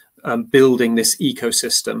start building this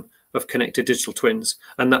ecosystem of connected digital twins.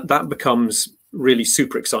 And that becomes really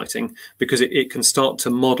super exciting, because it can start to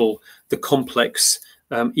model the complex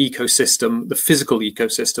ecosystem, the physical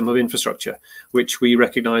ecosystem of infrastructure, which we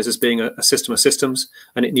recognize as being a system of systems,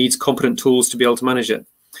 and it needs competent tools to be able to manage it.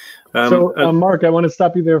 Mark, I want to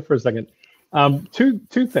stop you there for a second.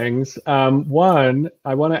 Two things. One,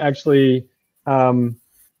 I want to actually,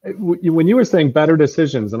 when you were saying better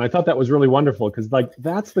decisions, and I thought that was really wonderful, because like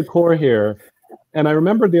that's the core here. And I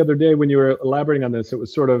remember the other day when you were elaborating on this, it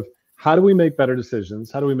was sort of, how do we make better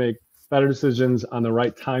decisions? How do we make better decisions on the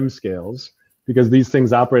right time scales? Because these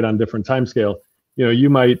things operate on different time scale. You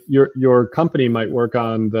know, your company might work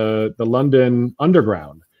on the London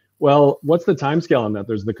Underground. Well, what's the time scale on that?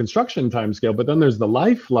 There's the construction time scale, but then there's the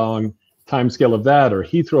lifelong time scale of that, or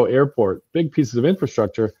Heathrow Airport, big pieces of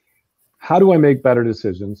infrastructure. How do I make better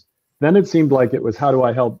decisions? Then it seemed like it was, how do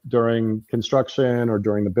I help during construction or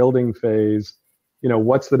during the building phase? You know,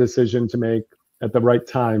 what's the decision to make at the right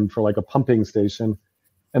time for like a pumping station?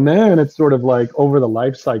 And then it's sort of like over the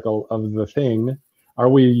life cycle of the thing. Are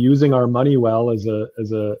we using our money well as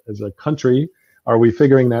a country? Are we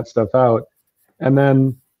figuring that stuff out? And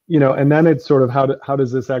then, you know, and then it's sort of, how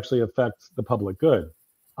does this actually affect the public good?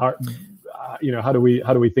 You know, how do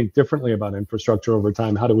we think differently about infrastructure over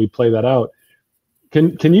time? How do we play that out?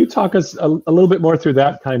 Can you talk us a little bit more through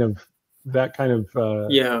that kind of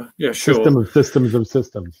yeah, sure. System of systems of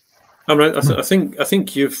systems? I mean, I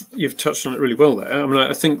think you've touched on it really well there. I mean,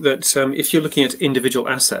 I think that if you're looking at individual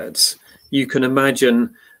assets, you can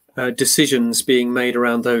imagine decisions being made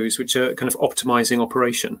around those which are kind of optimizing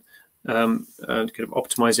operation, kind of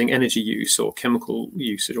optimizing energy use or chemical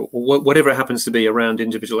usage, or whatever it happens to be around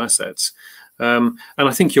individual assets. And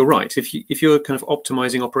I think you're right. If you're kind of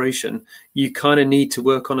optimizing operation, you kind of need to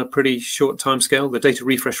work on a pretty short time scale. The data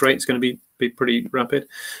refresh rate is going to be pretty rapid.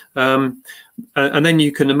 And then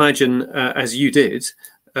you can imagine, as you did,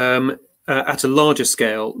 at a larger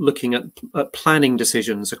scale, looking at planning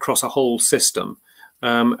decisions across a whole system,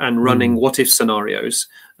 and running what-if scenarios,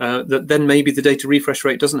 that then maybe the data refresh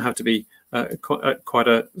rate doesn't have to be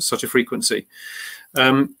quite such a frequency.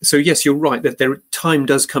 So yes, you're right that time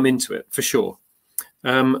does come into it for sure.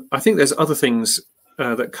 I think there's other things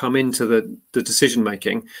that come into the decision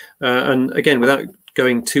making, and again, without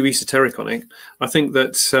going too esoteric on it, I think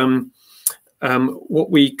that what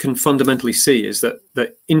we can fundamentally see is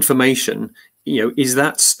that information, you know, is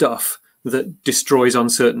that stuff that destroys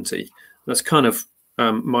uncertainty. That's kind of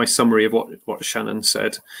my summary of what Shannon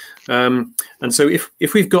said. And so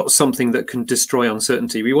if we've got something that can destroy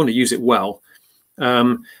uncertainty, we want to use it well.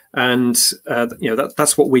 You know,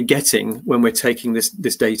 that's what we're getting when we're taking this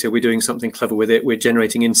data. We're doing something clever with it. We're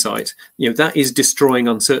generating insight. You know, that is destroying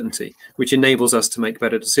uncertainty, which enables us to make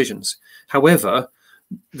better decisions. However,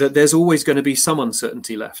 there's always going to be some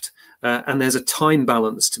uncertainty left, and there's a time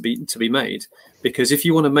balance to be made. Because if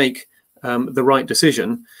you want to make the right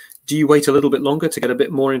decision, do you wait a little bit longer to get a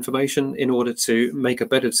bit more information in order to make a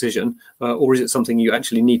better decision, or is it something you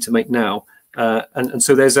actually need to make now? And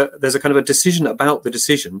so there's a kind of a decision about the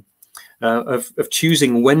decision of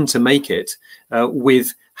choosing when to make it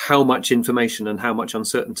with how much information and how much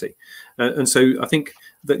uncertainty. And so I think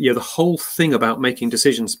that, you know, the whole thing about making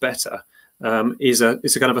decisions better is a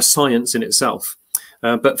kind of a science in itself.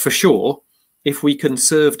 But for sure, if we can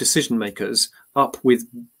serve decision makers up with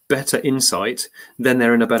better insight, then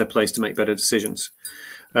they're in a better place to make better decisions.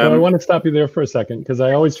 So I want to stop you there for a second, because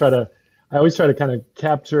I always try to kind of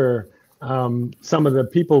capture some of the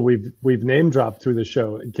people we've name dropped through the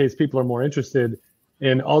show, in case people are more interested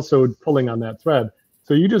in also pulling on that thread.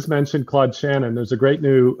 So you just mentioned Claude Shannon. There's a great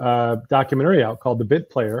new documentary out called The Bit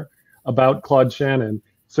Player about Claude Shannon.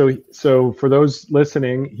 So for those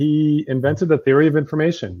listening, he invented the theory of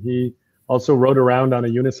information. He also rode around on a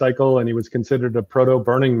unicycle, and he was considered a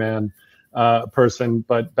proto-Burning Man person,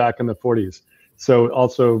 but back in the 40s. so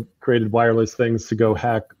also created wireless things to go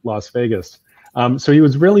hack Las Vegas. So he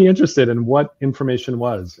was really interested in what information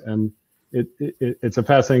was, and it's a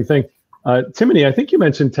fascinating thing. Timoni, I think you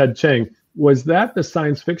mentioned Ted Chiang. Was that the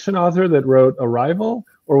science fiction author that wrote Arrival,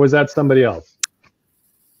 or was that somebody else?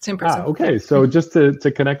 Same person. Okay, so just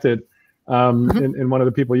to connect it, in one of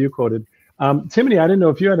the people you quoted. Timoni, I didn't know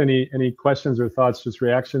if you had any questions or thoughts, just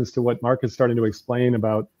reactions to what Mark is starting to explain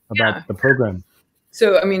about the program.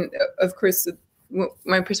 So, I mean, of course,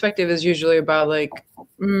 my perspective is usually about like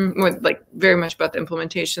very much about the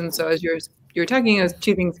implementation. So as you're talking, as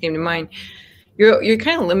two things came to mind. You're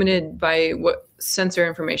kind of limited by what sensor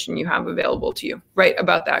information you have available to you, right,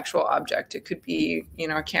 about the actual object. It could be,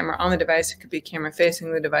 a camera on the device. It could be a camera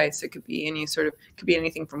facing the device. It could be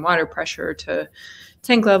anything from water pressure to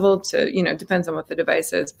tank level to, depends on what the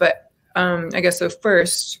device is. But I guess so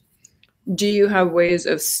first, do you have ways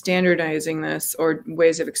of standardizing this or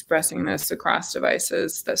ways of expressing this across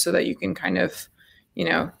devices so that you can kind of,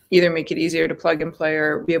 either make it easier to plug and play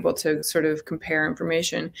or be able to sort of compare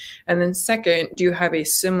information? And then second, do you have a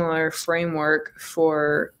similar framework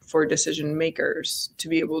for decision makers to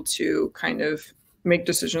be able to kind of make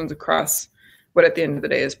decisions across what at the end of the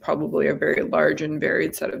day is probably a very large and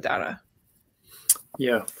varied set of data?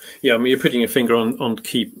 Yeah. I mean, you're putting your finger on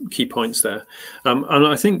key points there. And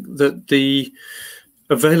I think that the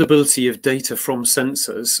availability of data from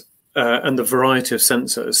sensors and the variety of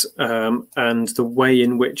sensors and the way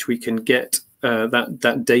in which we can get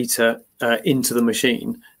that data into the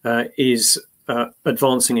machine is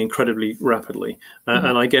advancing incredibly rapidly.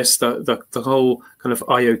 And I guess the whole kind of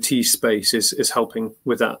IoT space is helping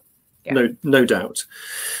with that. Yeah. No doubt.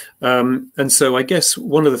 And so I guess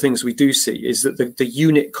one of the things we do see is that the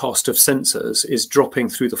unit cost of sensors is dropping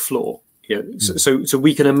through the floor. So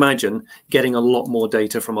we can imagine getting a lot more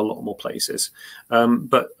data from a lot more places.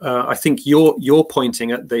 But I think you're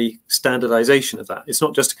pointing at the standardization of that. It's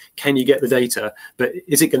not just can you get the data, but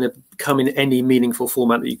is it going to come in any meaningful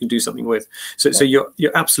format that you can do something with? So you're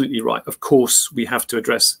absolutely right. Of course, we have to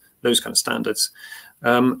address those kind of standards.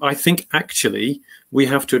 I think actually we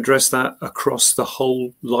have to address that across the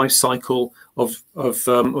whole life cycle of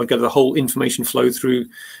the whole information flow through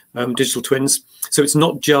digital twins. So it's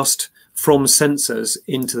not just from sensors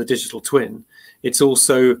into the digital twin. It's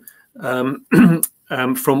also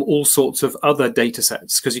from all sorts of other data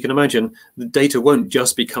sets, because you can imagine the data won't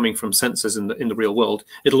just be coming from sensors in the real world.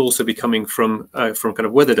 It'll also be coming from kind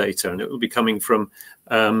of weather data, and it will be coming from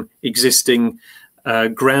existing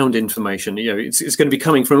ground information. It's going to be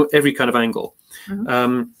coming from every kind of angle.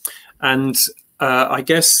 And I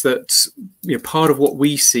guess that part of what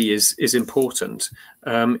we see is important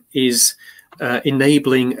is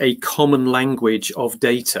enabling a common language of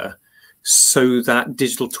data so that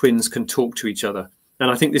digital twins can talk to each other.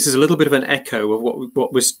 And I think this is a little bit of an echo of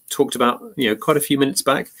what was talked about quite a few minutes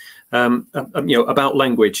back, about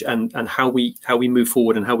language and how we move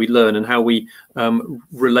forward and how we learn and how we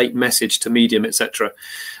relate message to medium, etc.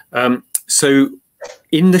 So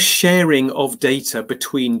in the sharing of data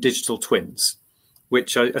between digital twins,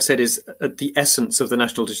 which I said is at the essence of the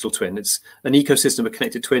National Digital Twin. It's an ecosystem of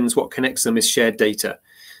connected twins. What connects them is shared data.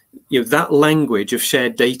 That language of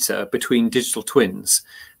shared data between digital twins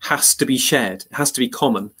has to be shared, has to be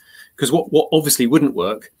common. Because what obviously wouldn't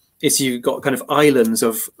work is you've got kind of islands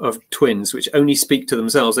of twins which only speak to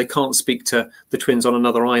themselves. They can't speak to the twins on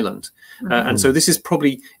another island. And so this is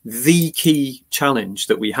probably the key challenge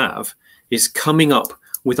that we have, is coming up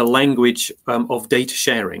with a language of data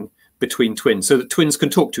sharing between twins, so that twins can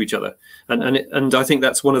talk to each other. And I think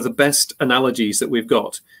that's one of the best analogies that we've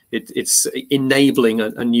got. It's enabling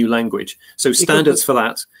a new language. So standards for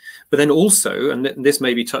that. But then also, and this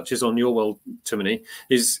maybe touches on your world, Timoni,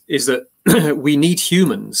 is that we need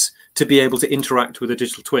humans to be able to interact with the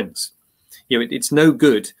digital twins. It's no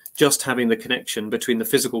good just having the connection between the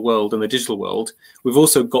physical world and the digital world. We've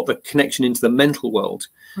also got the connection into the mental world.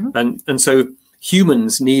 And so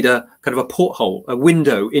humans need a kind of a porthole, a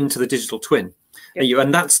window into the digital twin. Yep.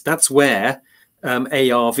 And that's where AR,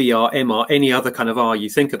 VR, MR, any other kind of R you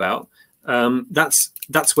think about,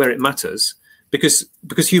 that's where it matters, because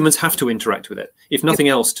humans have to interact with it, if nothing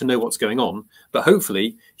else, to know what's going on. But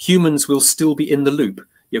hopefully humans will still be in the loop.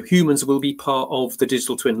 Humans will be part of the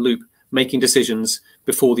digital twin loop, making decisions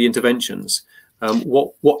before the interventions.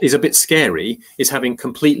 What is a bit scary is having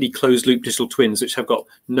completely closed loop digital twins which have got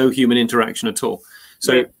no human interaction at all.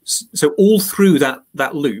 So all through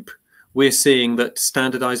that loop, we're seeing that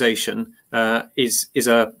standardization is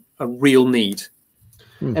a real need.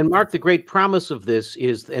 And Mark, the great promise of this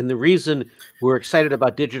is, and the reason we're excited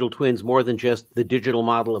about digital twins more than just the digital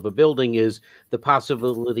model of a building, is the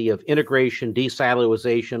possibility of integration,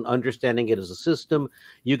 desiloization, understanding it as a system.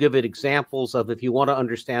 You give it examples of, if you want to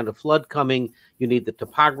understand a flood coming, you need the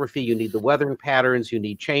topography, you need the weathering patterns, you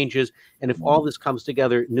need changes. And if all this comes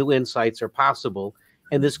together, new insights are possible.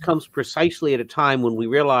 And this comes precisely at a time when we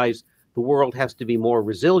realize the world has to be more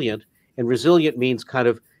resilient. And resilient means kind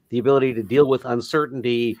of the ability to deal with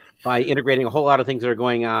uncertainty by integrating a whole lot of things that are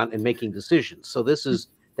going on and making decisions. So this is,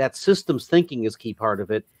 that systems thinking is key part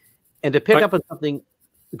of it. And to pick up on something,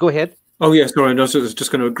 go ahead. Oh, yeah, sorry, I was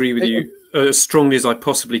just going to agree with you as strongly as I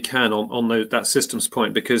possibly can on that systems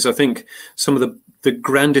point, because I think some of the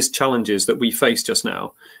grandest challenges that we face just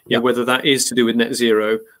now, whether that is to do with net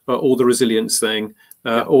zero or the resilience thing,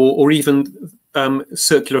 or even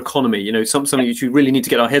circular economy, something that you really need to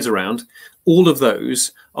get our heads around, all of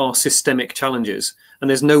those are systemic challenges, and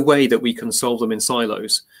there's no way that we can solve them in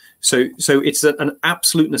silos. So it's an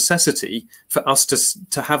absolute necessity for us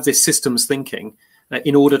to have this systems thinking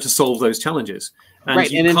in order to solve those challenges. And right,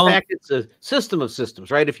 and in fact, it's a system of systems,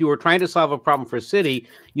 right? If you were trying to solve a problem for a city,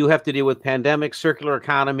 you have to deal with pandemic, circular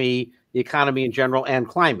economy, the economy in general, and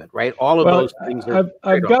climate, right? All of those things are.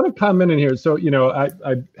 I've got a comment in here. So, I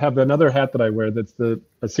have another hat that I wear that's a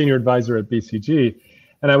senior advisor at BCG.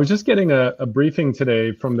 And I was just getting a briefing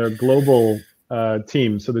today from their global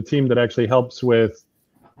team. So the team that actually helps with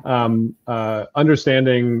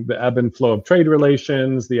understanding the ebb and flow of trade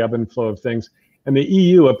relations, the ebb and flow of things. And the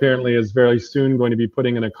EU apparently is very soon going to be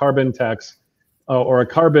putting in a carbon tax or a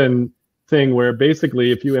carbon thing where basically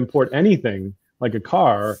if you import anything like a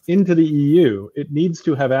car into the EU, it needs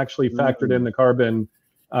to have actually factored in the carbon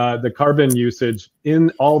usage in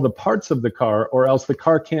all the parts of the car, or else the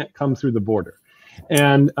car can't come through the border.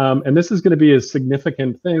 And this is going to be a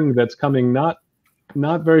significant thing that's coming not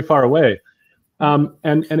very far away. And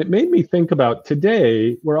it made me think about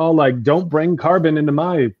today, we're all like, don't bring carbon into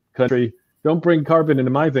my country. Don't bring carbon into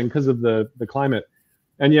my thing because of the climate.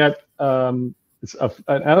 And yet somebody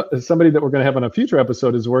that we're going to have on a future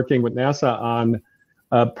episode is working with NASA on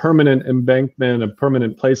a permanent embankment, a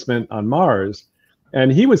permanent placement on Mars.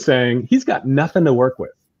 And he was saying he's got nothing to work with.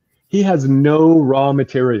 He has no raw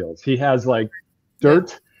materials. He has like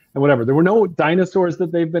dirt and whatever. There were no dinosaurs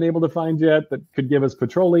that they've been able to find yet that could give us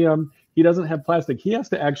petroleum. He doesn't have plastic. He has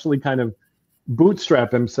to actually kind of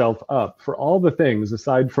bootstrap himself up for all the things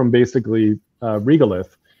aside from basically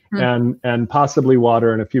regolith and possibly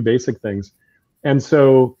water and a few basic things. And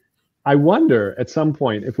so I wonder at some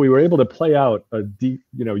point if we were able to play out a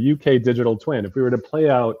UK digital twin, if we were to play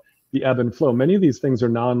out the ebb and flow, many of these things are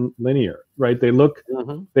non-linear, right? They look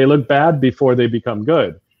bad before they become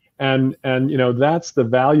good. And that's the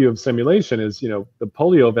value of simulation is, the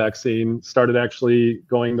polio vaccine started actually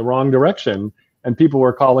going the wrong direction and people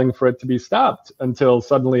were calling for it to be stopped until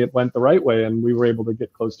suddenly it went the right way and we were able to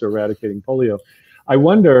get close to eradicating polio. I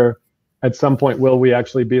wonder at some point, will we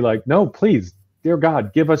actually be like, no, please, dear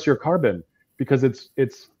God, give us your carbon because it's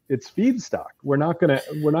feedstock. We're not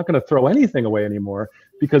gonna throw anything away anymore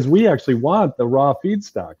because we actually want the raw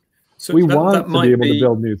feedstock. So we want to be able to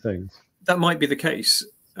build new things. That might be the case.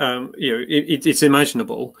 It's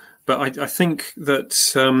imaginable, but I think that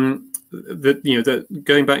that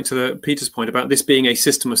going back to Peter's point about this being a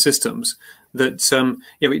system of systems, that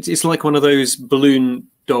it's like one of those balloon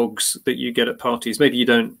dogs that you get at parties. Maybe you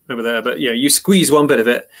don't over there, but you squeeze one bit of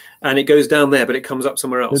it and it goes down there, but it comes up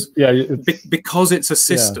somewhere else. Because it's a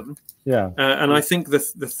system. And I think the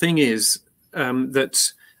thing is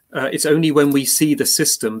that it's only when we see the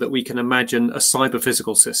system that we can imagine a cyber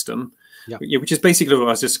physical system. Which is basically what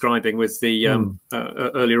I was describing with the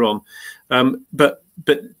earlier on. But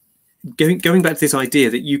going back to this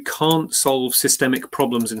idea that you can't solve systemic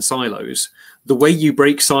problems in silos, the way you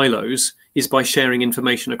break silos is by sharing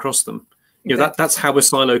information across them. That's how a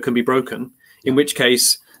silo can be broken. In which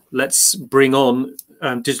case, let's bring on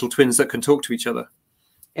digital twins that can talk to each other.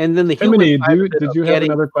 And then the Timoni, did you have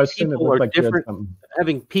another question?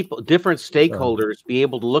 Having different stakeholders be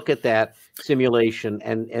able to look at that simulation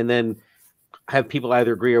and then have people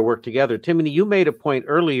either agree or work together. Timoni, you made a point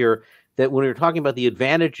earlier that when we were talking about the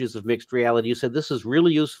advantages of mixed reality, you said this is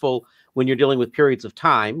really useful when you're dealing with periods of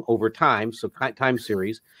time, over time, so time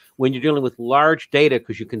series, when you're dealing with large data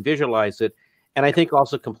because you can visualize it, and I think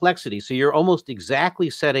also complexity. So you're almost exactly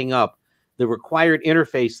setting up the required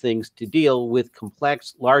interface things to deal with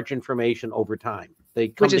complex, large information over time. They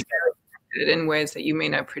come together in ways that you may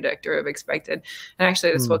not predict or have expected. And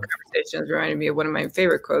actually, this whole conversation has reminded me of one of my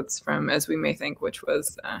favorite quotes from As We May Think, which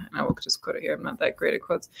was, and I will just quote it here, I'm not that great at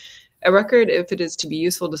quotes, A record, if it is to be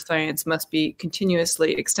useful to science, must be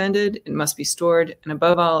continuously extended, it must be stored, and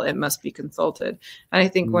above all, it must be consulted. And I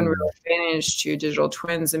think one real advantage to digital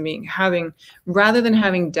twins and rather than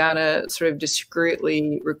having data sort of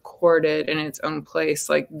discretely recorded in its own place,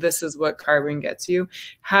 like this is what carbon gets you,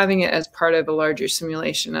 having it as part of a larger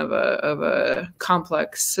simulation of a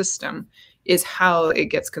complex system is how it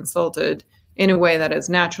gets consulted in a way that is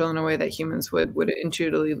natural, in a way that humans would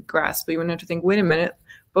intuitively grasp. But you wouldn't have to think, wait a minute,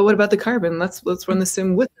 but what about the carbon? Let's run the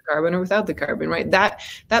sim with the carbon or without the carbon, right?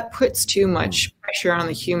 That puts too much pressure on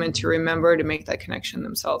the human to remember to make that connection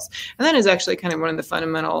themselves. And that is actually kind of one of the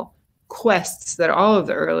fundamental quests that all of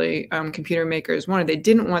the early computer makers wanted. They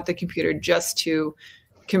didn't want the computer just to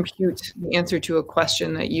compute the answer to a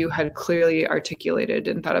question that you had clearly articulated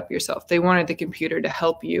and thought up yourself. They wanted the computer to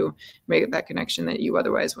help you make that connection that you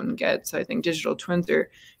otherwise wouldn't get. So I think digital twins are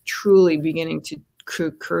truly beginning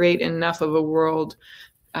to create enough of a world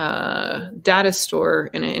data store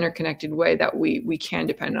in an interconnected way that we can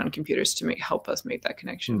depend on computers to help us make that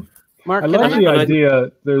connection. Mark, I love the idea.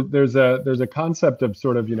 There's a concept of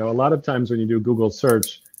sort of, a lot of times when you do Google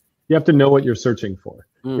search, you have to know what you're searching for.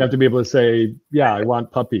 You have to be able to say, yeah, I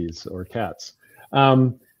want puppies or cats.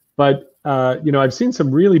 But I've seen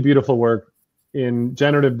some really beautiful work in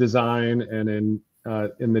generative design and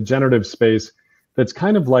in the generative space that's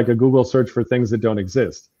kind of like a Google search for things that don't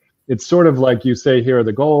exist. It's sort of like you say, here are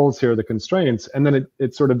the goals, here are the constraints, and then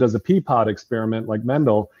it sort of does a peapod experiment like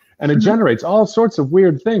Mendel, and it generates all sorts of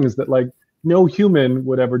weird things that like no human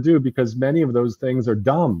would ever do, because many of those things are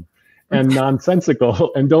dumb and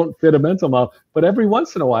nonsensical and don't fit a mental model. But every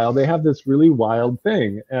once in a while, they have this really wild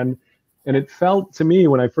thing. And it felt to me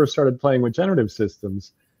when I first started playing with generative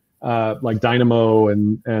systems, like Dynamo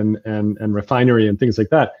and Refinery and things like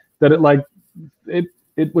that, that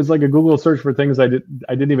it was like a Google search for things I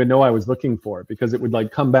didn't even know I was looking for, because it would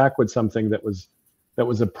like come back with something that was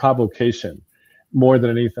a provocation more than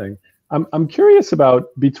anything. I'm curious about,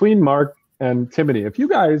 between Mark and Timoni, if you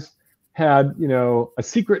guys had a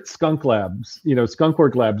secret skunk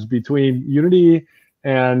work labs between Unity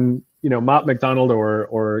and Mott MacDonald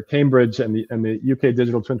or Cambridge and the UK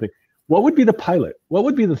digital twin thing, what would be the pilot? What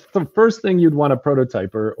would be the first thing you'd want to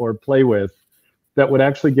prototype or play with that would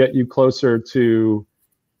actually get you closer to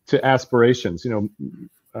aspirations?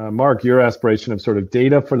 Mark, your aspiration of sort of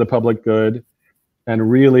data for the public good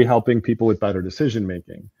and really helping people with better decision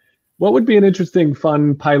making. What would be an interesting,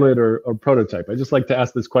 fun pilot or prototype? I just like to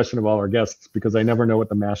ask this question of all our guests because I never know what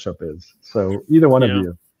the mashup is. So either one of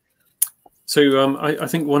you. So I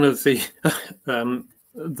think one of the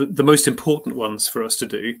most important ones for us to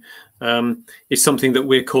do is something that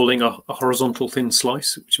we're calling a horizontal thin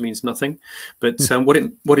slice, which means nothing. But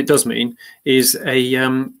what it does mean is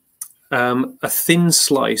a thin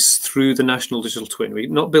slice through the National Digital Twin. We're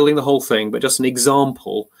not building the whole thing, but just an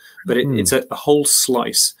example. But it's a whole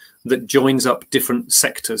slice that joins up different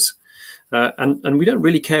sectors. And we don't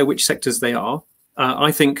really care which sectors they are.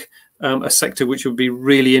 I think a sector which would be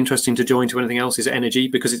really interesting to join to anything else is energy,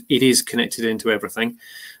 because it is connected into everything.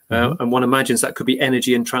 And one imagines that could be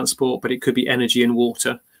energy and transport, but it could be energy and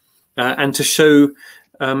water. And to show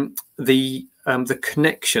the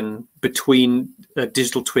connection between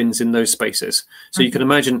digital twins in those spaces. So you can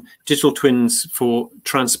imagine digital twins for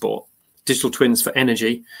transport, digital twins for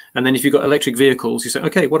energy, and then if you've got electric vehicles, you say,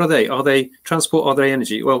 okay, what are they? Are they transport? Are they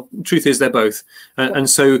energy? Well, the truth is they're both. And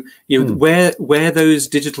so where those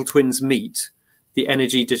digital twins meet, the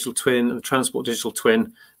energy digital twin and the transport digital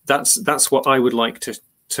twin, that's what I would like to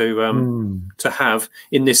have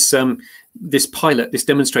in this this pilot, this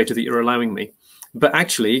demonstrator that you're allowing me. But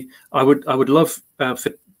actually, I would love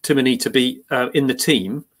for Timoni to be in the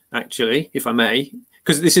team, actually, if I may.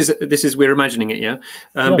 Because this is we're imagining it, yeah.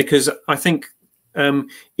 Because I think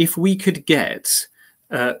if we could get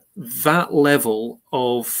that level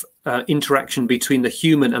of interaction between the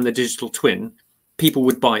human and the digital twin, people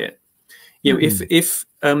would buy it. If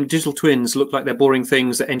digital twins look like they're boring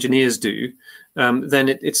things that engineers do, then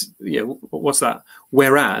it's what's that?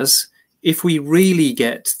 Whereas if we really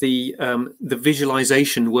get the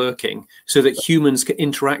visualization working so that humans can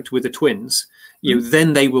interact with the twins,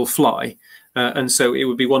 then they will fly. And so it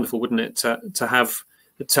would be wonderful, wouldn't it, to have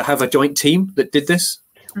a joint team that did this?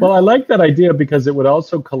 Well, I like that idea because it would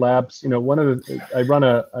also collapse. I run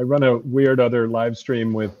a weird other live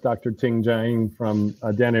stream with Dr. Ting Jiang from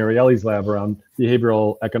Dan Ariely's lab around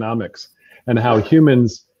behavioral economics and how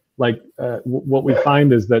humans what we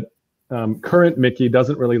find is that current Mickey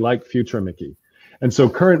doesn't really like future Mickey. And so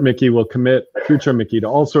current Mickey will commit future Mickey to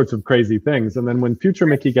all sorts of crazy things. And then when future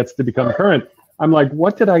Mickey gets to become current, I'm like,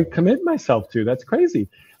 what did I commit myself to? That's crazy.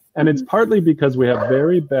 And it's partly because we have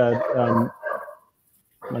very bad.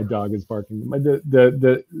 My dog is barking.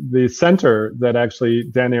 The center that actually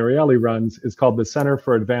Dan Ariely runs is called the Center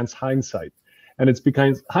for Advanced Hindsight, and it's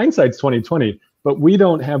because hindsight's 2020, but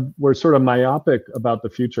we're sort of myopic about the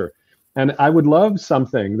future. And I would love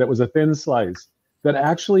something that was a thin slice that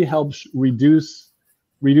actually helps reduce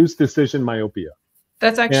decision myopia.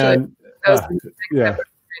 That's actually yeah.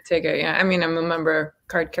 Take it. Yeah, I mean, I'm a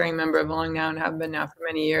card-carrying member of Long Now and have been now for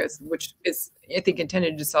many years, which is, I think,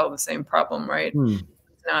 intended to solve the same problem, right?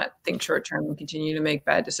 Not think short term and continue to make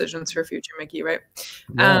bad decisions for future Mickey, right?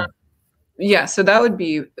 Yeah. So that would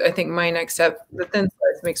be, I think, my next step. The thin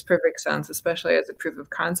slice makes perfect sense, especially as a proof of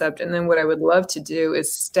concept. And then what I would love to do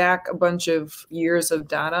is stack a bunch of years of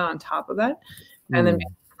data on top of that, and then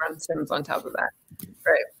run sims on top of that,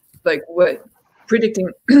 right? Like what predicting,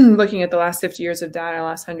 looking at the last 50 years of data,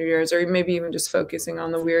 last 100 years, or maybe even just focusing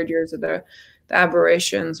on the weird years of the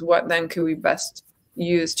aberrations. What then could we best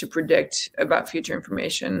use to predict about future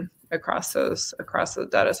information across those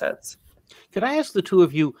data sets? Could I ask the two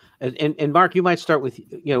of you, and Mark, you might start with,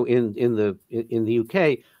 in the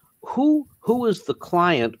UK, who is the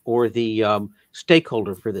client or the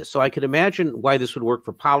stakeholder for this? So I could imagine why this would work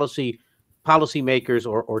for policymakers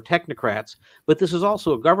or technocrats, but this is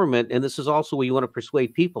also a government, and this is also where you want to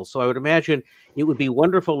persuade people. So I would imagine it would be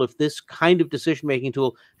wonderful if this kind of decision-making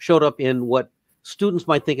tool showed up in what students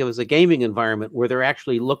might think of as a gaming environment, where they're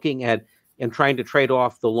actually looking at and trying to trade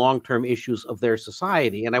off the long-term issues of their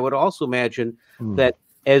society. And I would also imagine that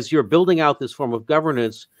as you're building out this form of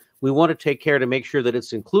governance, we want to take care to make sure that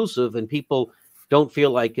it's inclusive and people don't feel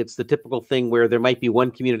like it's the typical thing where there might be one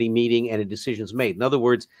community meeting and a decision's made. In other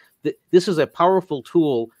words, this is a powerful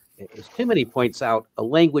tool, as Timoni points out, a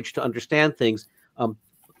language to understand things.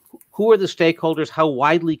 Who are the stakeholders? How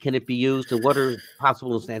widely can it be used? And what are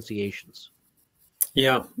possible instantiations?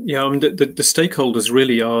 Yeah. I mean, the stakeholders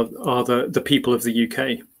really are the people of the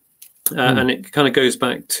UK, and it kind of goes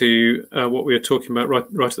back to what we were talking about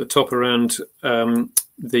right at the top around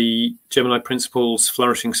the Gemini principles,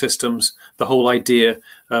 flourishing systems, the whole idea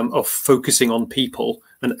of focusing on people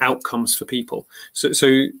and outcomes for people. So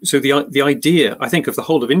the idea, I think, of the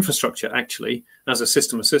whole of infrastructure actually as a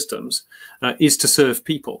system of systems is to serve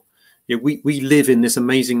people. We live in this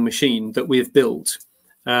amazing machine that we have built.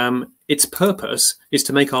 Its purpose is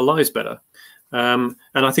to make our lives better. And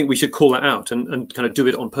I think we should call that out and kind of do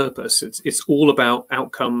it on purpose. It's all about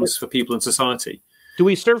outcomes for people in society. Do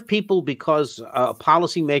we serve people because a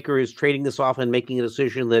policymaker is trading this off and making a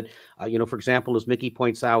decision that, for example, as Mickey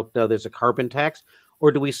points out, there's a carbon tax?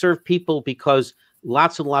 Or do we serve people because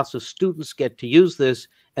lots and lots of students get to use this,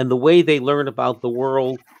 and the way they learn about the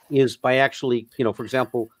world is by actually, for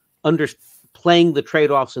example, playing the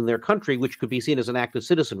trade-offs in their country, which could be seen as an act of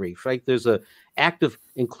citizenry, right? There's an act of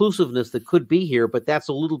inclusiveness that could be here, but that's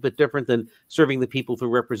a little bit different than serving the people through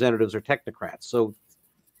representatives or technocrats. So,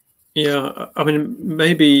 yeah, I mean,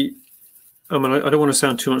 maybe, I don't want to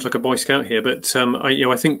sound too much like a Boy Scout here, but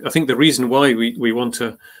I think the reason why we want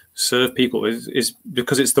to serve people is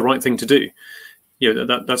because it's the right thing to do.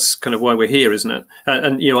 That's kind of why we're here, isn't it?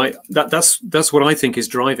 And that's what I think is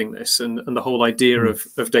driving this, and the whole idea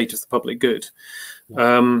of data for the public good.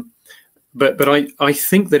 But I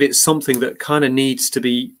think that it's something that kind of needs to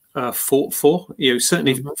be fought for.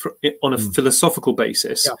 Certainly on a philosophical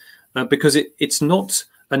basis, because it's not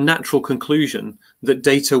a natural conclusion that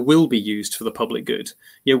data will be used for the public good.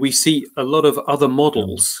 We see a lot of other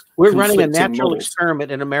models. We're running a natural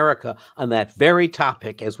experiment in America on that very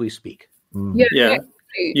topic as we speak. Yeah,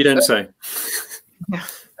 you don't say. Yeah.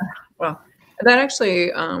 Well, that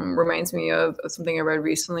actually reminds me of something I read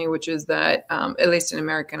recently, which is that at least in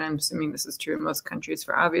America, and I'm assuming this is true in most countries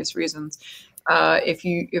for obvious reasons, if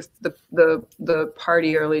the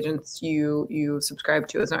party or allegiance you subscribe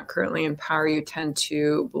to is not currently in power, you tend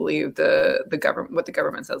to believe the government, what the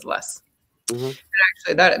government says, less. And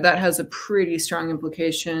actually, that has a pretty strong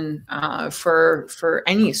implication for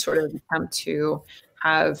any sort of attempt to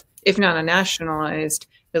have, if not a nationalized,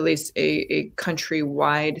 at least a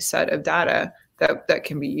country-wide set of data that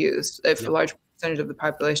can be used if a large percentage of the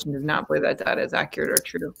population does not believe that data is accurate or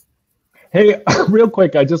true. Hey, real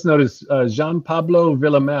quick, I just noticed Jean Pablo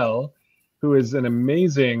Villamel, who is an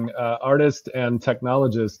amazing artist and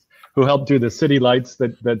technologist who helped do the city lights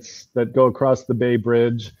that go across the Bay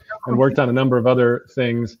Bridge and worked on a number of other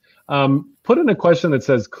things. Put in a question that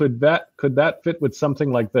says, could that fit with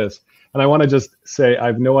something like this? And I want to just say, I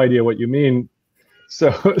have no idea what you mean.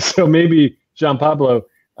 So maybe, Jean Pablo,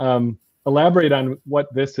 elaborate on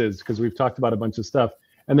what this is, because we've talked about a bunch of stuff.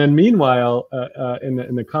 And then meanwhile,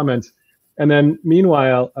 in the comments, And then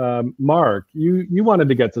meanwhile, Mark, you wanted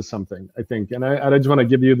to get to something, I think, and I just want to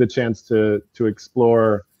give you the chance to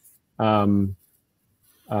explore.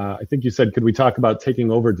 I think you said, could we talk about taking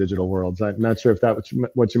over digital worlds? I'm not sure if that's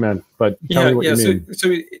what you meant, but tell me what you mean.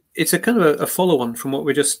 So it's a kind of a follow-on from what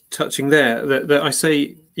we're just touching there. That I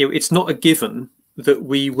say, it's not a given that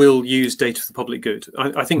we will use data for the public good.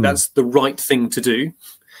 I think that's the right thing to do,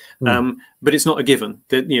 but it's not a given.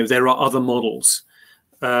 That there are other models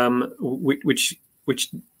which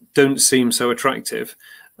don't seem so attractive,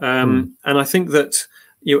 and I think that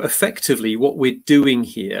effectively what we're doing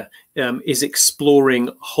here is exploring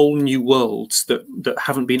whole new worlds that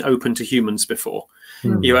haven't been open to humans before.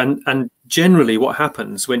 And generally what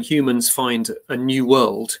happens when humans find a new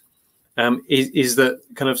world is that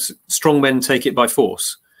kind of strong men take it by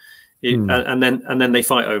force, and then they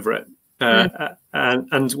fight over it.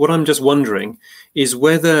 And what I'm just wondering is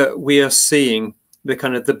whether we are seeing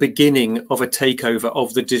the beginning of a takeover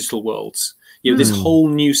of the digital worlds. This whole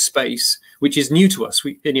new space, which is new to us.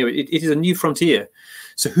 It is a new frontier.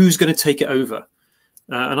 So who's going to take it over?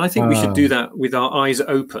 And I think we should do that with our eyes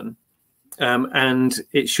open. And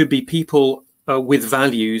it should be people with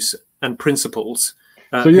values and principles.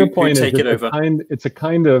 So your point is take it over. It's a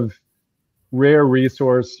kind of rare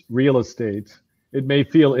resource, real estate. It may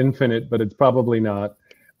feel infinite, but it's probably not.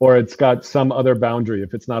 Or it's got some other boundary.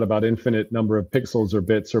 If it's not about infinite number of pixels or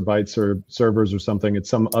bits or bytes or servers or something, it's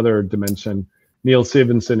some other dimension. Neil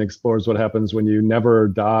Stevenson explores what happens when you never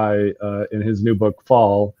die in his new book,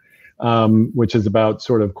 Fall, which is about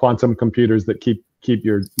sort of quantum computers that keep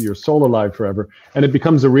your soul alive forever. And it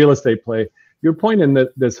becomes a real estate play. Your point in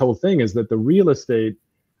this whole thing is that the real estate,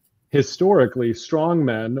 historically, strong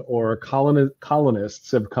men or colonists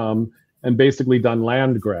have come and basically done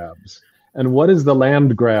land grabs. And what is the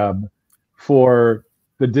land grab for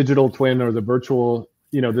the digital twin or the virtual,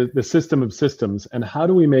 the system of systems? And how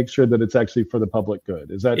do we make sure that it's actually for the public good?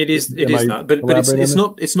 Is that it is that? But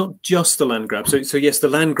it's not just the land grab. So yes, the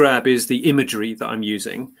land grab is the imagery that I'm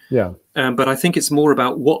using. Yeah. But I think it's more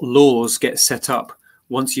about what laws get set up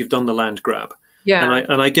once you've done the land grab. Yeah.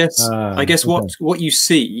 And I guess what you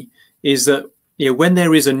see is that when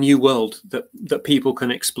there is a new world that people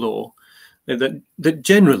can explore. That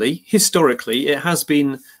generally, historically, it has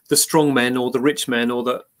been the strong men or the rich men or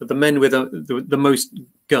the men with the most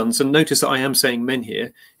guns. And notice that I am saying men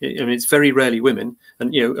here. I mean, it's very rarely women.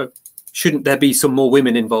 And shouldn't there be some more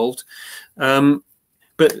women involved?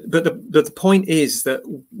 But the point is that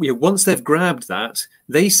once they've grabbed that,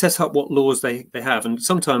 they set up what laws they have, and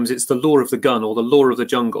sometimes it's the law of the gun or the law of the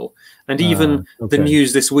jungle. And even the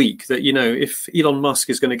news this week that if Elon Musk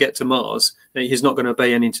is going to get to Mars, he's not going to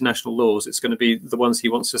obey any international laws. It's going to be the ones he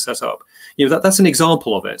wants to set up. That's an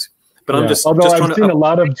example of it. But I'm just although I've seen a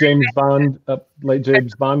lot of late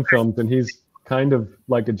James Bond films, and he's kind of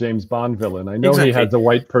like a James Bond villain. I know he has a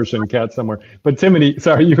white Persian cat somewhere. But Timoni,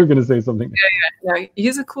 sorry, you were going to say something. Yeah,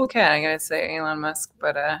 he's a cool cat, I gotta say, Elon Musk.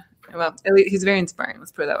 But well, at least he's very inspiring.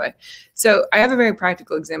 Let's put it that way. So I have a very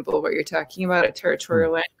practical example of what you're talking about: a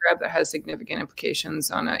territorial land grab that has significant implications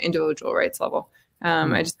on an individual rights level.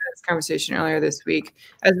 I just had this conversation earlier this week.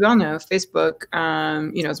 As we all know, Facebook,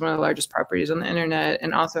 is one of the largest properties on the internet,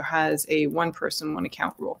 and also has a one person, one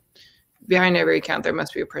account rule. Behind every account, there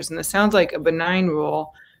must be a person. This sounds like a benign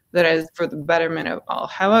rule that is for the betterment of all.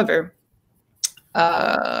 However,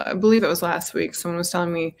 I believe it was last week, someone was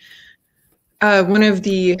telling me one of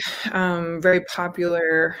the very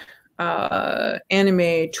popular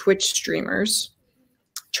anime Twitch streamers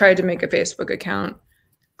tried to make a Facebook account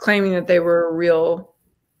claiming that they were a real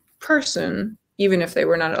person, even if they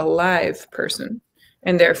were not a live person,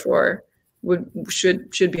 and therefore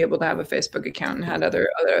should be able to have a Facebook account, and had other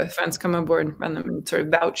fans come on board and run them and sort of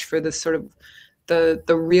vouch for this sort of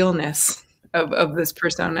the realness of this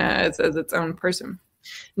persona as its own person.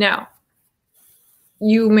 Now,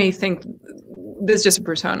 you may think this is just a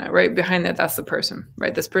persona, right? Behind that's the person,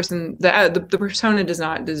 right? This person, the persona does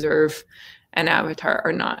not deserve an avatar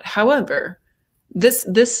or not. However, this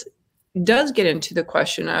does get into the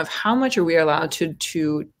question of how much are we allowed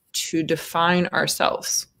to define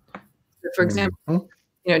ourselves. For example,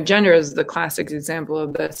 gender is the classic example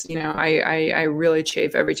of this. I really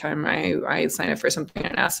chafe every time I sign up for something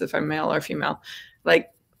and ask if I'm male or female.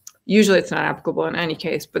 Like, usually it's not applicable in any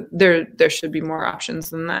case, but there should be more options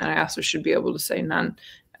than that. And I also should be able to say none.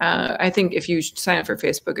 I think if you sign up for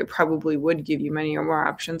Facebook, it probably would give you many or more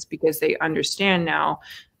options, because they understand now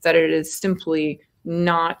that it is simply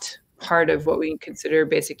not part of what we consider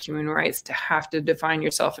basic human rights to have to define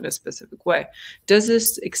yourself in a specific way. Does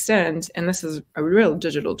this extend, and this is a real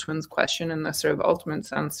digital twins question in the sort of ultimate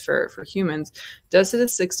sense for humans, does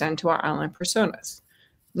this extend to our online personas?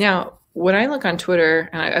 Now, when I look on Twitter,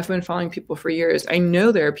 and I've been following people for years, I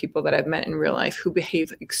know there are people that I've met in real life who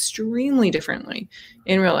behave extremely differently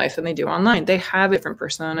in real life than they do online. They have a different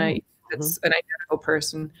persona. It's an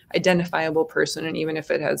identifiable person, and even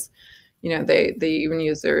if it has, you know, they even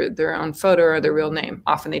use their own photo or their real name.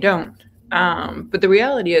 Often they don't. But the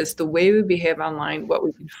reality is, the way we behave online, what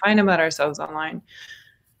we define about ourselves online,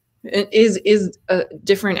 is a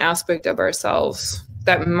different aspect of ourselves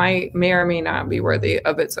that may or may not be worthy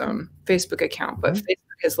of its own Facebook account. But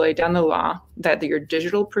Facebook has laid down the law that your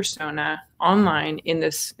digital persona online in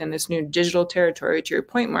this new digital territory, to your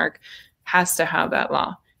point, Mark, has to have that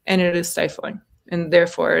law. And it is stifling. And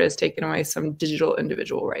therefore, it has taken away some digital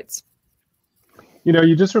individual rights. You know,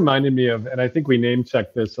 you just reminded me of, and I think we name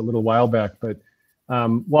checked this a little while back, but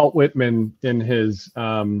Walt Whitman in his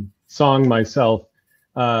song Myself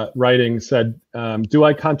writing said, do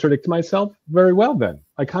I contradict myself? Very well then.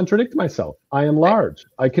 I contradict myself. I am large.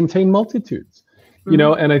 I contain multitudes. You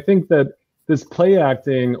know, and I think that this play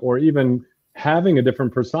acting, or even having a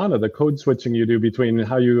different persona, the code switching you do between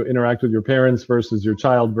how you interact with your parents versus your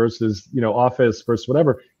child versus, you know, office versus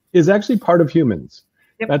whatever, is actually part of humans.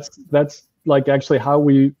 That's like actually how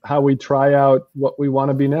we try out what we want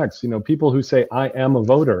to be next. You know, people who say I am a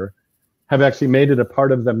voter have actually made it a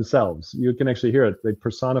part of themselves. You can actually hear it. They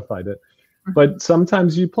personified it. But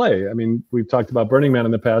sometimes you play. I mean, we've talked about Burning Man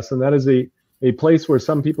in the past, and that is a place where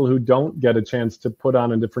some people who don't get a chance to put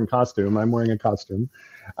on a different costume, I'm wearing a costume,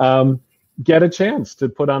 get a chance to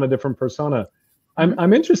put on a different persona.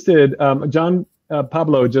 I'm interested. John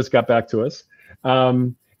Pablo just got back to us,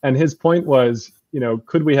 and his point was, you know,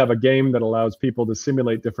 could we have a game that allows people to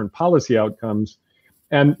simulate different policy outcomes?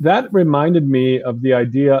 And that reminded me of the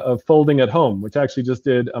idea of Folding at Home, which actually just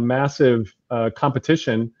did a massive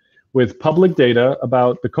competition with public data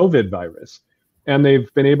about the COVID virus. And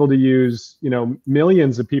they've been able to use, you know,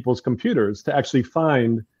 millions of people's computers to actually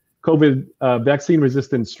find COVID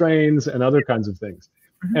vaccine-resistant strains and other kinds of things.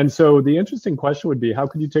 And so the interesting question would be, how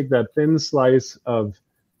could you take that thin slice of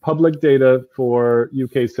public data for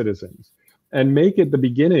UK citizens and make it the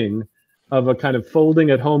beginning of a kind of folding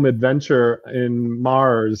at home adventure in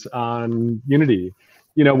Mars on Unity,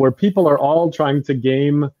 you know, where people are all trying to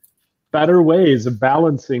game better ways of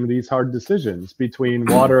balancing these hard decisions between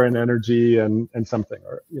water and energy and something,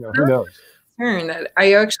 or, you know, who knows? That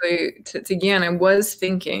I actually, again, I was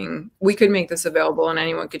thinking we could make this available and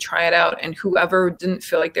anyone could try it out, and whoever didn't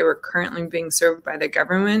feel like they were currently being served by the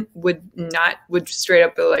government would straight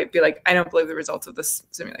up be like, I don't believe the results of this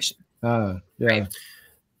simulation. Yeah. Right?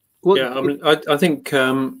 Well, yeah, I mean, I think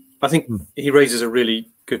he raises a really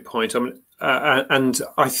good point. I mean, and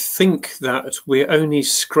I think that we're only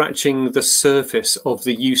scratching the surface of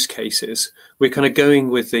the use cases. We're kind of going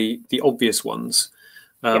with the obvious ones.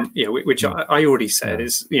 You know, which I already said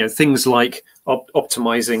is, you know, things like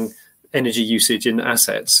optimizing energy usage in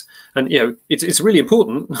assets, and, you know, it's really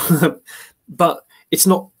important, but it's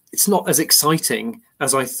not as exciting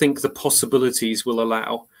as I think the possibilities will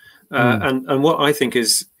allow. And what I think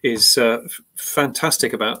is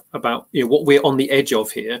fantastic about, you know, what we're on the edge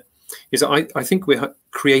of here is I think we're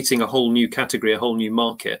creating a whole new category, a whole new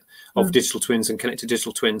market of digital twins and connected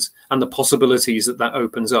digital twins, and the possibilities that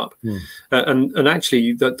opens up. And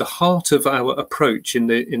actually, the heart of our approach in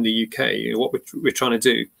the UK, what we're trying to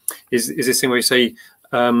do is this thing where we say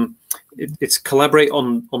it's collaborate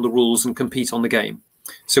on the rules and compete on the game.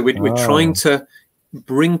 So we're trying to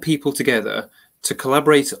bring people together to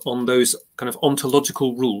collaborate on those kind of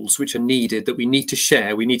ontological rules which are needed, that we need to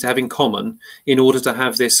share, we need to have in common in order to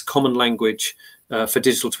have this common language for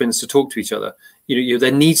digital twins to talk to each other. You know,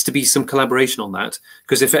 there needs to be some collaboration on that,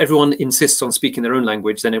 because if everyone insists on speaking their own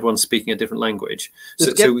language, then everyone's speaking a different language. This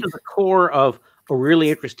gets to the core of a really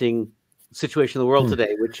interesting situation in the world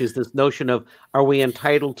today, which is this notion of, are we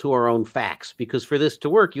entitled to our own facts? Because for this to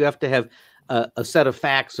work, you have to have a set of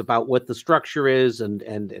facts about what the structure is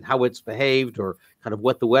and how it's behaved, or kind of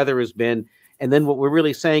what the weather has been. And then what we're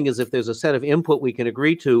really saying is, if there's a set of input we can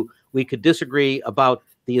agree to, we could disagree about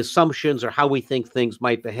the assumptions or how we think things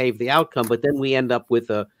might behave, the outcome, but then we end up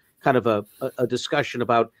with a kind of a discussion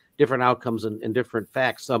about different outcomes and different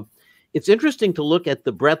facts. It's interesting to look at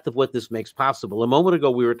the breadth of what this makes possible. A moment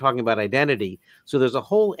ago, we were talking about identity. So there's a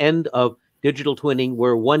whole end of digital twinning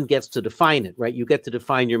where one gets to define it, right? You get to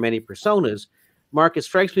define your many personas. Mark, it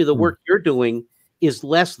strikes me the work you're doing is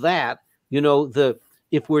less that, you know, the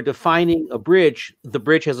if we're defining a bridge, the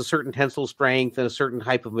bridge has a certain tensile strength and a certain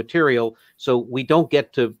type of material. So we don't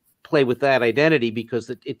get to play with that identity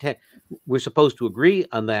because we're supposed to agree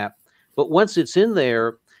on that. But once it's in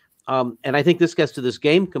there, and I think this gets to this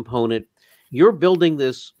game component, you're building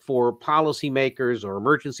this for policymakers or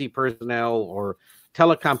emergency personnel or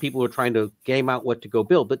telecom people who are trying to game out what to go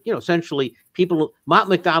build. But, essentially people, Mott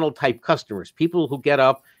McDonald type customers, people who get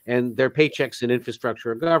up and their paychecks in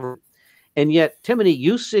infrastructure or government. And yet, Timoni,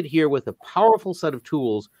 you sit here with a powerful set of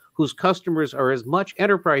tools whose customers are as much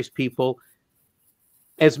enterprise people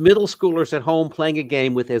as middle schoolers at home playing a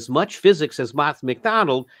game with as much physics as Mott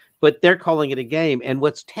McDonald, but they're calling it a game. And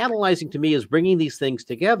what's tantalizing to me is bringing these things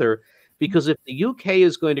together, because if the UK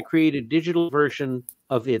is going to create a digital version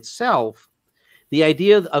of itself, the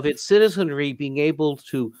idea of its citizenry being able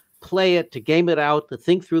to play it, to game it out, to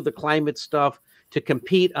think through the climate stuff, to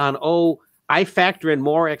compete on, I factor in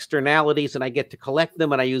more externalities and I get to collect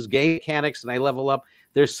them and I use game mechanics and I level up.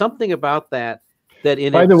 There's something about that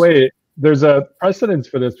in By the way, there's a precedence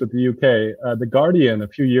for this with the UK. The Guardian a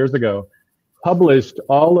few years ago published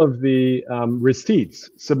all of the receipts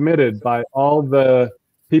submitted by all the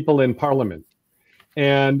people in Parliament.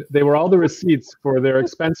 And they were all the receipts for their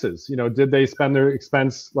expenses. Did they spend their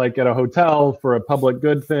expense like at a hotel for a public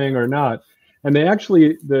good thing or not? And they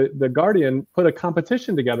actually, the Guardian put a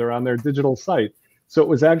competition together on their digital site. So it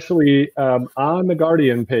was actually on the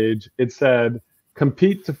Guardian page, it said,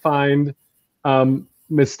 compete to find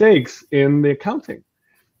mistakes in the accounting.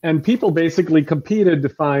 And people basically competed to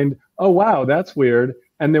find, oh, wow, that's weird.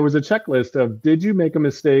 And there was a checklist of, did you make a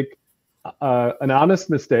mistake, an honest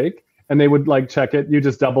mistake? And they would check it. You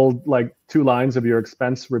just doubled 2 lines of your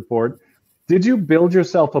expense report. Did you build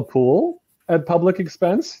yourself a pool at public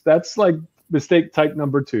expense? That's mistake type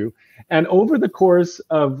number 2. And over the course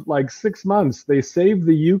of 6 months, they saved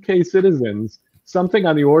the UK citizens something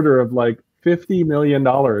on the order of $50 million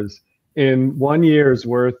in 1 year's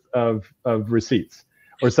worth of receipts,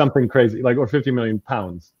 or something crazy, or 50 million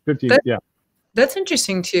pounds. That's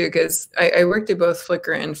interesting too, because I worked at both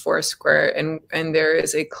Flickr and Foursquare, and there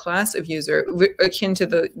is a class of user akin to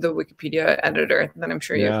the Wikipedia editor that I'm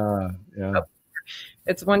sure you've.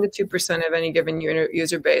 It's 1% to 2% of any given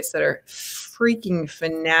user base that are freaking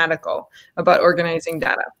fanatical about organizing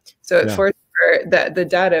data. So at Foursquare, the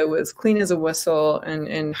data was clean as a whistle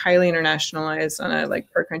and highly internationalized on a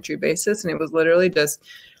per country basis, and it was literally just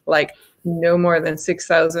no more than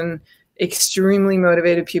 6,000 extremely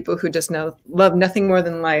motivated people who just love nothing more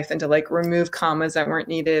than life than to remove commas that weren't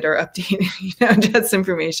needed or update just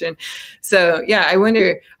information. So yeah, I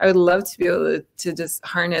would love to be able to just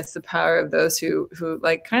harness the power of those who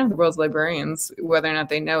kind of the world's librarians, whether or not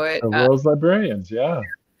they know it. The world's librarians, yeah.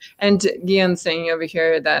 And Guillaume's saying over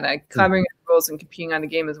here that collaborating on rules and competing on the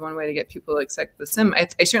game is one way to get people to accept the sim.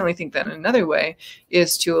 I certainly think that another way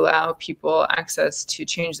is to allow people access to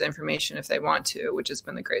change the information if they want to, which has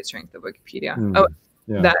been the great strength of Wikipedia.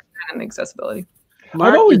 That and accessibility.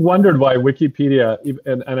 I've always wondered why Wikipedia,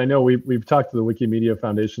 and I know we've talked to the Wikimedia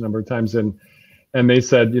Foundation a number of times, and they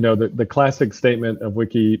said, the classic statement of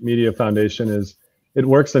Wikimedia Foundation is, it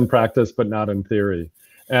works in practice, but not in theory.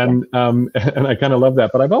 And I kind of love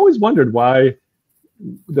that. But I've always wondered why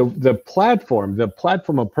the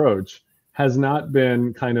platform approach has not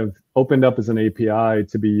been kind of opened up as an API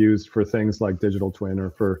to be used for things like digital twin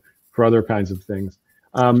or for other kinds of things.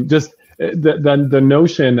 Just the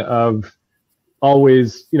notion of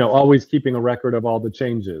always keeping a record of all the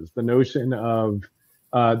changes. The notion of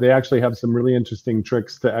they actually have some really interesting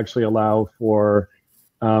tricks to actually allow for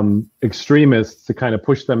extremists to kind of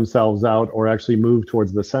push themselves out or actually move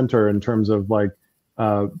towards the center in terms of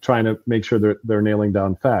trying to make sure they're nailing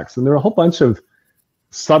down facts. And there are a whole bunch of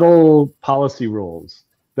subtle policy rules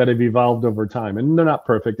that have evolved over time, and they're not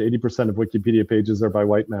perfect. 80% of Wikipedia pages are by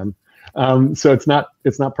white men, so it's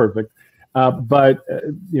not perfect. But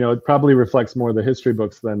it probably reflects more the history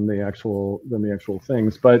books than the actual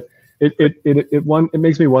things. But it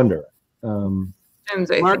makes me wonder.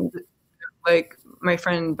 Sometimes I think my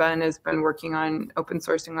friend Ben has been working on open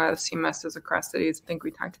sourcing a lot of CMSs across cities. I think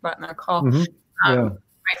we talked about in our call.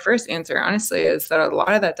 My first answer, honestly, is that a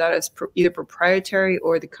lot of that data is either proprietary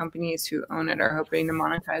or the companies who own it are hoping to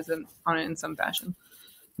monetize it on it in some fashion.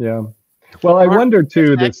 Yeah. Well, I wonder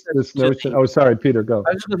too, this notion. Oh, sorry, Peter, go.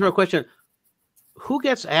 I was just going to throw a question. Who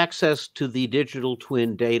gets access to the digital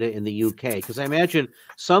twin data in the UK? Because I imagine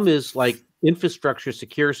some is infrastructure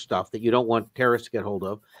secure stuff that you don't want terrorists to get hold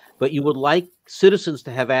of, but you would like citizens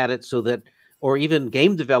to have at it so that, or even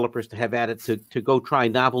game developers to have at it to go try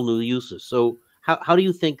novel new uses. So how do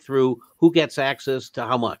you think through who gets access to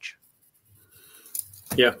how much?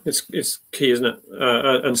 Yeah, it's key, isn't it?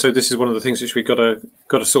 And so this is one of the things which we've got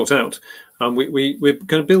to sort out. We're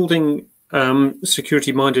kind of building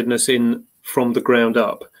security mindedness in from the ground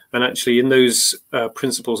up, and actually in those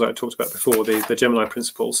principles that I talked about before, the Gemini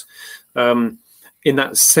principles, in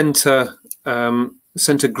that center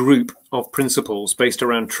group of principles based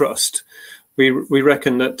around trust, we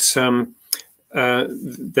reckon that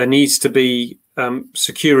there needs to be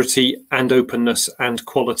security and openness and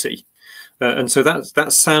quality. And so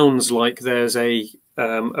that sounds like there's a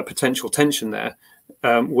potential tension there,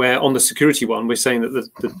 where on the security one, we're saying that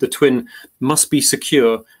the twin must be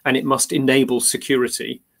secure and it must enable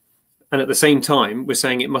security. And at the same time, we're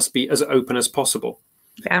saying it must be as open as possible.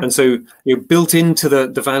 Yeah. And so built into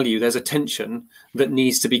the value, there's a tension that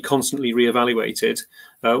needs to be constantly reevaluated,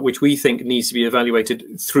 which we think needs to be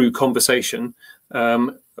evaluated through conversation,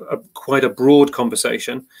 quite a broad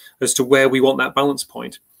conversation as to where we want that balance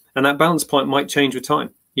point. And that balance point might change with time.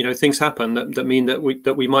 Things happen that mean that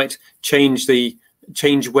we might change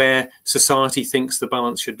where society thinks the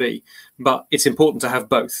balance should be. But it's important to have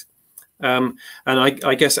both. And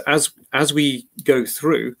I guess as we go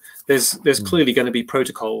through, there's clearly going to be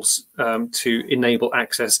protocols to enable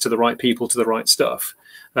access to the right people, to the right stuff.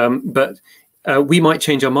 But we might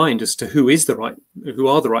change our mind as to who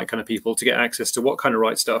are the right kind of people to get access to what kind of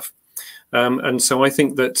right stuff. And so I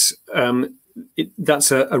think that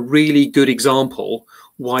that's a really good example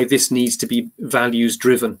why this needs to be values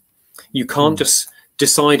driven. You can't just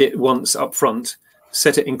decide it once up front,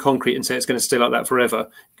 set it in concrete and say it's going to stay like that forever,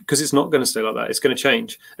 because it's not going to stay like that. It's going to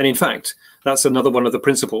change. And in fact, that's another one of the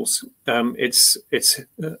principles. It's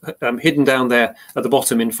hidden down there at the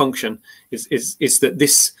bottom in function is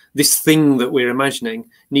that this thing that we're imagining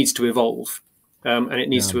needs to evolve, and it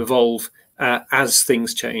needs to evolve as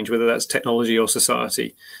things change, whether that's technology or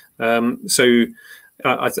society. So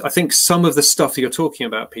I think some of the stuff that you're talking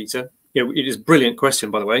about, Peter, it is a brilliant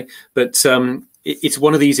question, by the way, but it's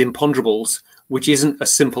one of these imponderables which isn't a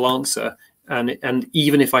simple answer. And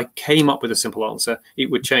even if I came up with a simple answer, it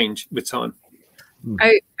would change with time.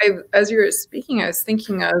 As you were speaking, I was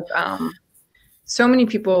thinking of so many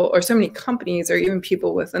people or so many companies or even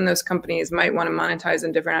people within those companies might want to monetize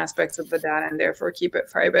in different aspects of the data and therefore keep it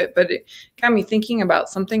private. But it got me thinking about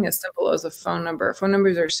something as simple as a phone number. Phone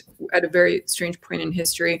numbers are at a very strange point in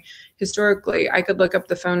history. Historically, I could look up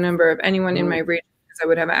the phone number of anyone in my region because I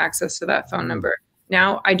would have access to that phone number.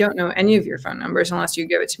 Now, I don't know any of your phone numbers unless you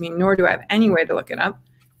give it to me, nor do I have any way to look it up.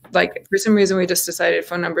 Like, for some reason, we just decided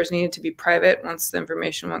phone numbers needed to be private once the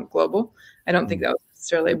information went global. I don't think that was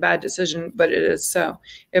necessarily a bad decision, but it is so.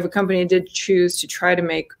 If a company did choose to try to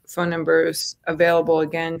make phone numbers available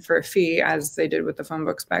again for a fee, as they did with the phone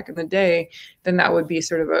books back in the day, then that would be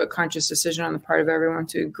sort of a conscious decision on the part of everyone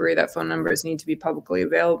to agree that phone numbers need to be publicly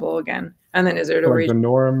available again. And then is there a the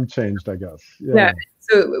norm changed, I guess. Yeah.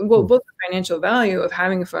 So, well, both the financial value of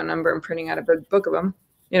having a phone number and printing out a big book of them,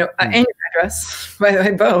 and your address, by the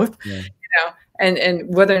way, both,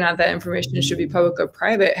 and whether or not that information should be public or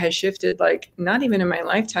private has shifted, like, not even in my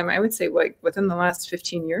lifetime. I would say, like, within the last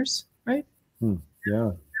 15 years, right? Yeah.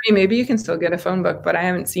 I mean, maybe you can still get a phone book, but I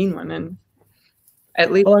haven't seen one in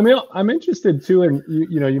at least. Well, I'm interested too, and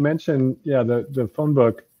you mentioned, the phone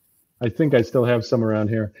book. I think I still have some around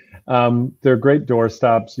here. They're great door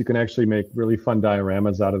stops. You can actually make really fun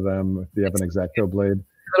dioramas out of them if you have an X-Acto blade.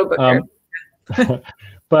 A little bit.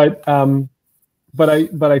 But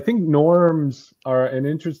I think norms are an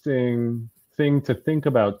interesting thing to think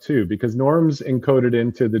about too, because norms encoded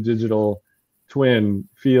into the digital twin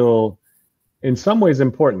feel in some ways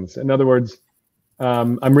important. In other words,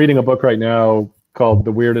 I'm reading a book right now called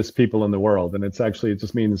The Weirdest People in the World, and it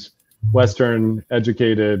just means Western,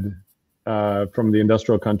 educated, from the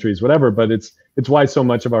industrial countries, whatever. But it's why so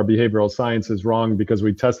much of our behavioral science is wrong, because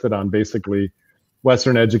we tested on basically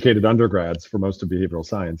Western educated undergrads for most of behavioral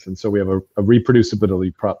science. And so we have a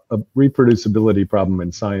reproducibility problem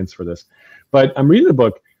in science for this. But I'm reading the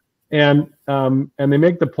book, and they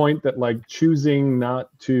make the point that, like, choosing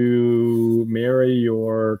not to marry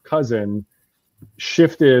your cousin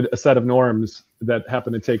shifted a set of norms that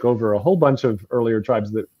happened to take over a whole bunch of earlier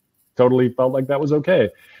tribes that totally felt like that was okay.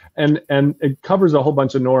 And it covers a whole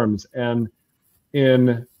bunch of norms. And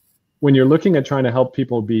when you're looking at trying to help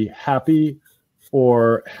people be happy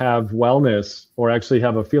or have wellness or actually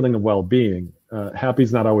have a feeling of well-being, happy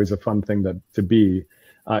is not always a fun thing to be.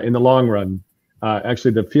 In the long run,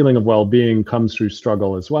 actually the feeling of well-being comes through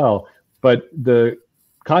struggle as well. But the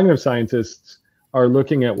cognitive scientists are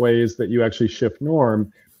looking at ways that you actually shift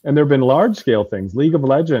norm. And there have been large-scale things. League of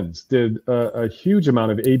Legends did a huge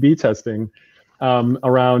amount of A/B testing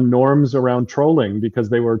around norms around trolling, because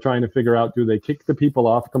they were trying to figure out, do they kick the people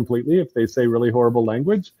off completely if they say really horrible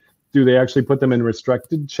language? Do they actually put them in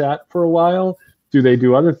restricted chat for a while? Do they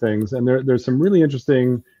do other things? And there's some really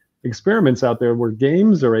interesting experiments out there where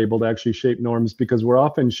games are able to actually shape norms, because we're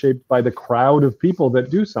often shaped by the crowd of people that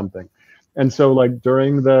do something. And so like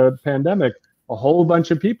during the pandemic, a whole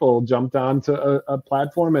bunch of people jumped onto a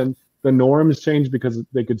platform, and the norms changed because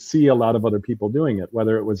they could see a lot of other people doing it,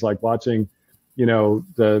 whether it was like watching, you know,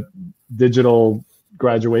 the digital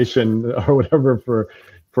graduation or whatever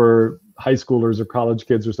for high schoolers or college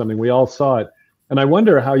kids or something. We all saw it. And I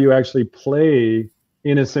wonder how you actually play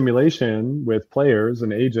in a simulation with players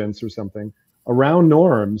and agents or something around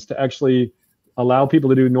norms to actually allow people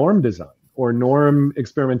to do norm design or norm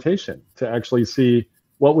experimentation to actually see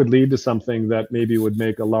what would lead to something that maybe would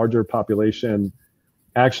make a larger population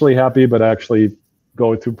actually happy, but actually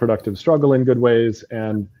go through productive struggle in good ways,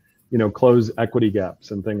 and, you know, close equity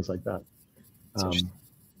gaps and things like that.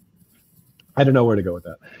 I don't know where to go with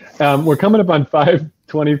that. We're coming up on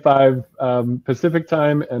 5:25 Pacific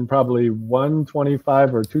time, and probably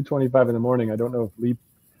 1:25 or 2:25 in the morning. I don't know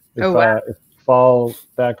if fall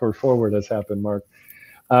back or forward has happened, Mark.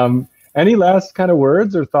 Any last kind of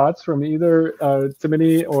words or thoughts from either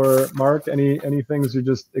Timoni or Mark? Any things you're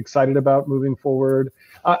just excited about moving forward?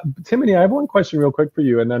 Timoni, I have one question real quick for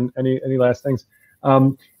you, and then any last things.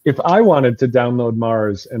 If I wanted to download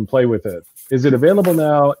Mars and play with it, is it available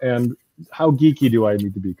now? And how geeky do I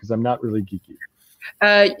need to be? Because I'm not really geeky.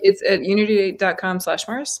 It's at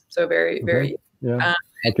unity.com/Mars. So very. Yeah,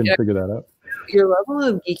 I can figure that out. Your level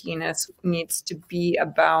of geekiness needs to be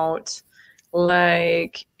about,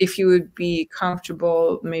 like, if you would be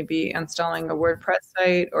comfortable maybe installing a WordPress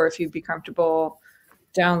site, or if you'd be comfortable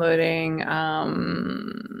downloading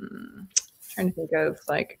trying to think of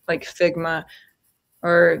like Figma,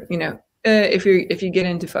 or, you know, if you get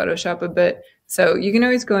into Photoshop a bit. So you can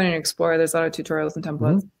always go in and explore. There's a lot of tutorials and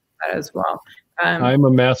templates as well. I'm a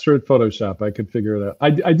master at Photoshop. I could figure it out.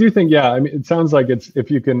 I do think, yeah, I mean, it sounds like it's if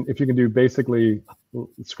you can do basically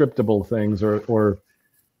scriptable things or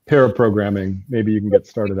pair programming, maybe you can get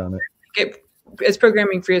started on it. Get as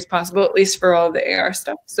programming free as possible, at least for all of the AR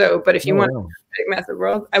stuff. So, but if you want a big massive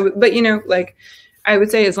world, but you know, like, I would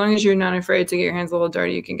say as long as you're not afraid to get your hands a little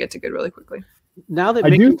dirty, you can get to good really quickly. Now that I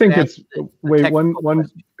do think it's one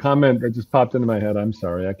comment that just popped into my head. I'm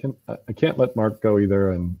sorry, I can't let Mark go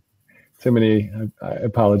either, and Timoni, I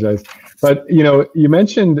apologize. But you know, you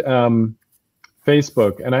mentioned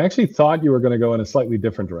Facebook, and I actually thought you were going to go in a slightly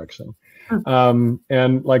different direction.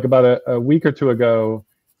 And like about a week or two ago,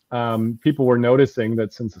 people were noticing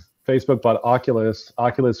that since Facebook bought Oculus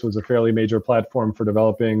was a fairly major platform for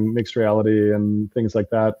developing mixed reality and things like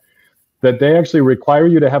that, that they actually require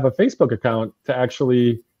you to have a Facebook account to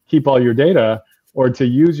actually keep all your data or to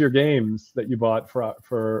use your games that you bought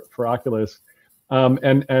for Oculus.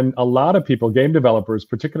 And a lot of people, game developers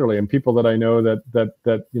particularly, and people that I know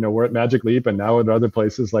that you know were at Magic Leap and now at other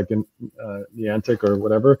places like in Niantic or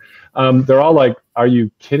whatever, they're all like, "Are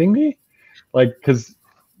you kidding me?" Like, because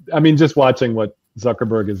I mean, just watching what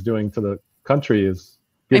Zuckerberg is doing to the country gives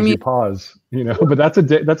you pause, you know. But that's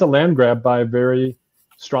a land grab by a very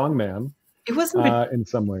strong man. It wasn't in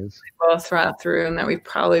some ways well thought through, and that we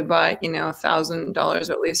probably bought, you know, $1,000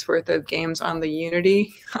 at least worth of games on the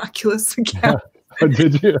Unity Oculus account. Oh,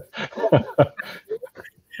 did you?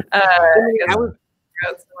 I was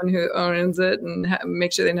someone who owns it and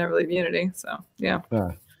make sure they never leave Unity. So yeah.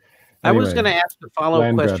 Anyway, I was going to ask a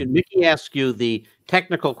follow-up question. Mickey asked you the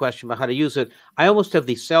technical question about how to use it. I almost have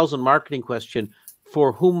the sales and marketing question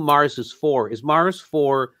for whom Mars is for. Is Mars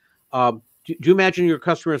for? Do you imagine your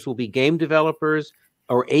customers will be game developers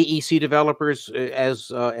or AEC developers,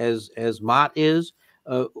 as Mott is,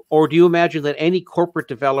 or do you imagine that any corporate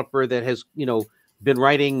developer that has, you know, been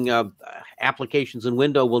writing applications in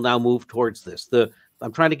Windows will now move towards this?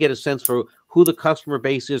 I'm trying to get a sense for who the customer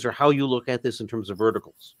base is or how you look at this in terms of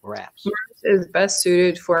verticals or apps. Mars is best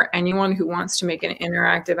suited for anyone who wants to make an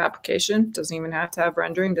interactive application. Doesn't even have to have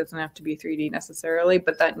rendering, doesn't have to be 3D necessarily,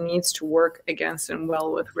 but that needs to work against and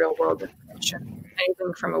well with real world information.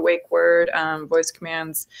 Anything from a wake word, voice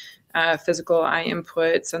commands, physical eye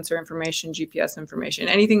input, sensor information, GPS information,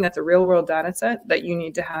 anything that's a real world data set that you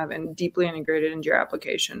need to have and deeply integrated into your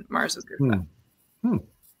application. Mars is good for that.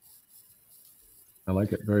 I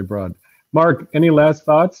like it. Very broad. Mark, any last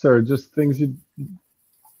thoughts or just things you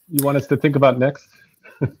want us to think about next?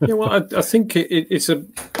 Yeah, well, I think it's a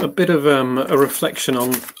bit of a reflection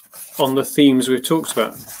on the themes we've talked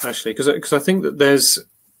about, actually, because I think that there's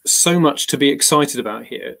so much to be excited about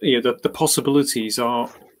here. You know, the possibilities are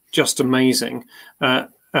just amazing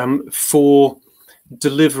for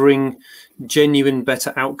delivering genuine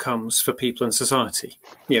better outcomes for people and society.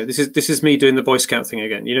 This is me doing the Boy Scout thing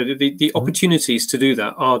again. The opportunities to do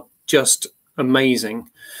that are just amazing.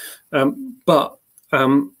 But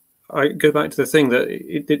I go back to the thing that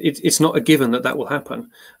it's not a given that will happen.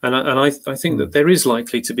 And I think that there is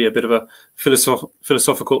likely to be a bit of a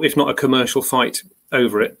philosophical, if not a commercial fight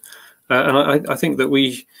over it. And I think that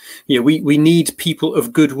we need people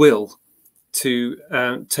of goodwill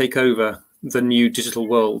to take over the new digital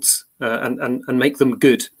worlds and make them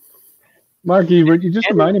good. Mark, you just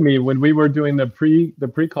reminded me when we were doing the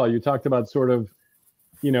pre-call, you talked about sort of,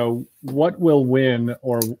 what will win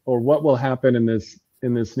or what will happen in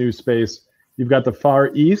this new space. You've got the Far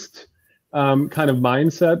East kind of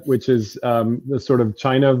mindset, which is the sort of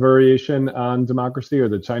China variation on democracy, or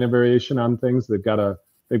the China variation on things. They've got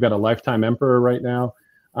a lifetime emperor right now.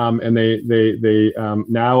 And they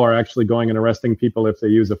now are actually going and arresting people if they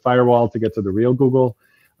use a firewall to get to the real Google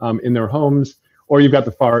in their homes. Or you've got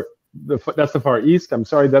that's the Far East. I'm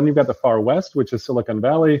sorry. Then you've got the Far West, which is Silicon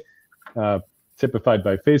Valley, typified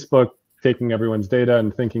by Facebook, taking everyone's data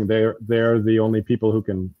and thinking they're the only people who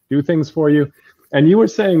can do things for you. And you were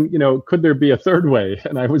saying, could there be a third way?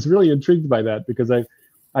 And I was really intrigued by that, because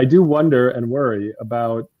I do wonder and worry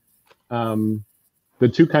about the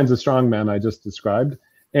two kinds of strongmen I just described.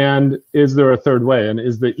 And is there a third way? And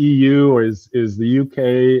is the EU or is the UK,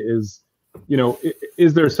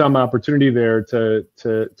 is there some opportunity there to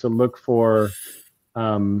look for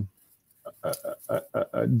a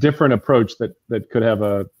different approach that could have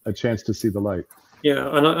a chance to see the light?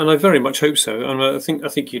 Yeah, and I very much hope so. And I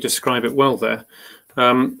think you describe it well there.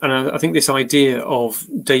 And I think this idea of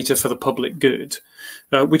data for the public good,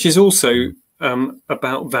 which is also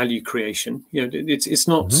about value creation. It's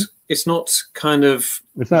not it's not kind of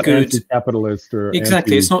it's not good anti-capitalist or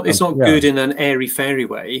exactly. It's not good in an airy fairy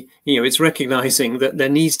way. It's recognizing that there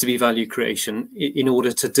needs to be value creation in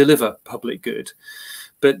order to deliver public good.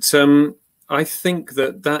 But I think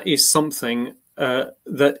that is something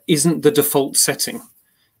that isn't the default setting.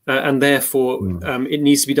 And therefore, it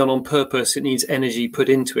needs to be done on purpose. It needs energy put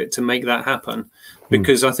into it to make that happen.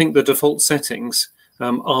 Because I think the default settings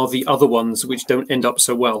are the other ones which don't end up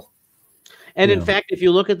so well. And in fact, if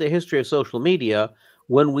you look at the history of social media,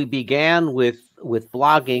 when we began with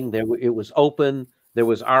blogging, it was open, there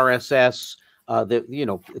was RSS,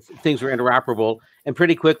 things were interoperable, and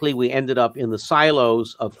pretty quickly we ended up in the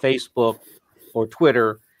silos of Facebook or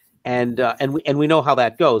Twitter, and we know how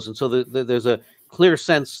that goes. And so there's a clear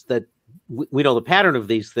sense that we know the pattern of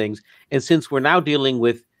these things. And since we're now dealing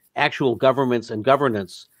with actual governments and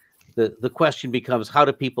governance, the question becomes, how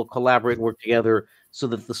do people collaborate and work together so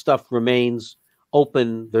that the stuff remains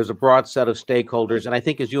open? There's a broad set of stakeholders. And I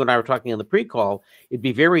think, as you and I were talking on the pre-call, it'd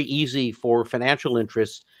be very easy for financial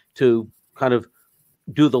interests to kind of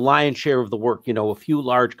do the lion's share of the work. A few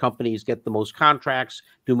large companies get the most contracts,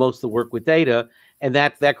 do most of the work with data, and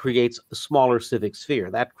that creates a smaller civic sphere.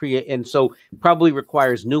 And so probably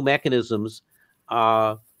requires new mechanisms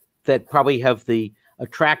that probably have the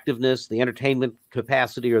attractiveness, the entertainment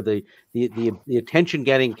capacity, or the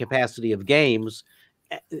attention-getting capacity of games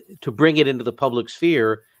to bring it into the public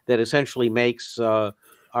sphere, that essentially makes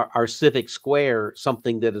our civic square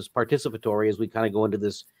something that is participatory as we kind of go into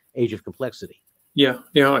this age of complexity. Yeah,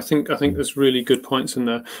 I think there's really good points in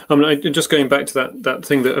there. I mean, just going back to that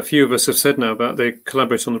thing that a few of us have said now about they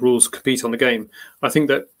collaborate on the rules, compete on the game. I think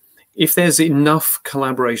that if there's enough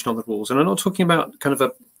collaboration on the rules, and I'm not talking about kind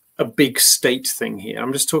of a big state thing here.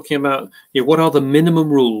 I'm just talking about what are the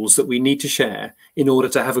minimum rules that we need to share in order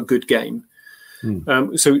to have a good game.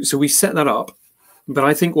 So we set that up. But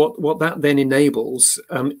I think what that then enables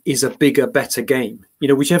is a bigger, better game.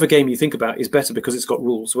 Whichever game you think about is better because it's got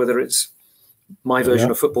rules, whether it's my version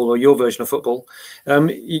of football or your version of football.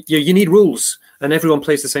 You need rules, and everyone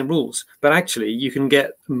plays the same rules. But actually, you can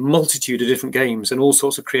get a multitude of different games and all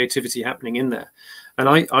sorts of creativity happening in there.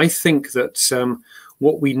 And I think that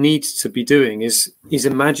what we need to be doing is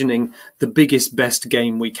imagining the biggest, best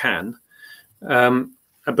game we can,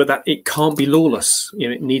 but that it can't be lawless.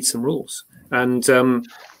 It needs some rules. And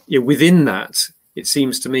within that, it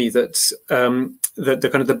seems to me that the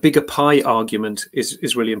kind of the bigger pie argument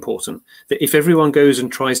is really important. That if everyone goes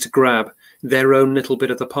and tries to grab their own little bit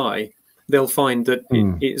of the pie, they'll find that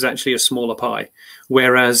it is actually a smaller pie.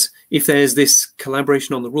 Whereas if there's this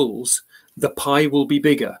collaboration on the rules, the pie will be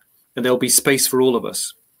bigger and there'll be space for all of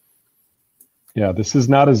us. Yeah, this is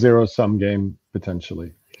not a zero-sum game,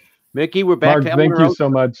 potentially. Mickey, we're back. Mark, thank you so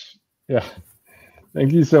much. Yeah.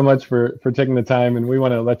 Thank you so much for taking the time, and we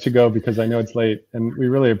want to let you go because I know it's late, and we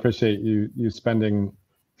really appreciate you spending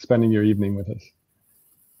your evening with us.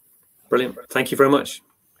 Brilliant. Thank you very much.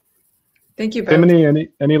 Thank you both. Timoni,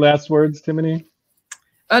 any last words, Timoni?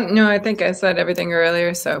 No, I think I said everything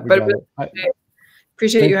earlier. So, but I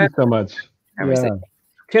appreciate thank you you so much. Yeah.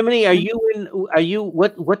 Timoni, are you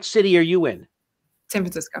what city are you in? San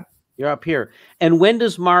Francisco. You're up here. And when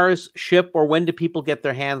does Mars ship, or when do people get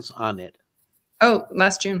their hands on it? Oh,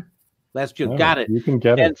 last June. Last June. Got it. You can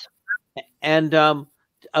get it. And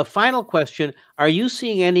a final question: are you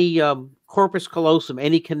seeing any corpus callosum,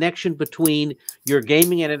 any connection between your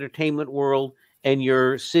gaming and entertainment world and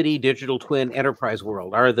your city digital twin enterprise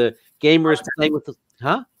world? Are the gamers playing with the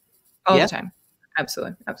all the time?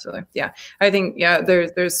 Absolutely, absolutely. Yeah, I think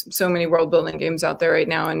there's so many world building games out there right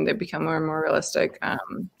now, and they become more and more realistic.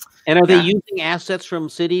 And are they using assets from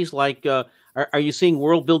cities? Like, are you seeing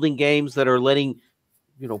world building games that are letting,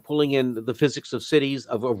 pulling in the physics of cities,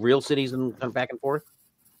 of real cities, and kind of back and forth?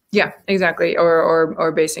 Yeah, exactly.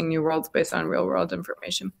 Or basing new worlds based on real world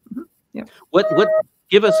information. Mm-hmm. Yeah. What?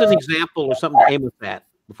 Give us an example or something to aim at that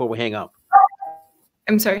before we hang up.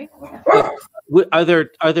 I'm sorry. Are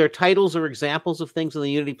there titles or examples of things in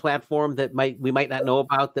the Unity platform that we might not know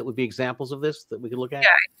about that would be examples of this that we could look at? Yeah.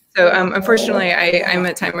 So unfortunately, I'm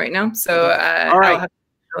at time right now. So all right,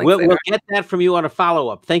 we'll get that from you on a follow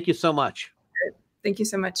up. Thank you so much. Thank you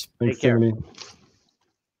so much. Thanks, Take care.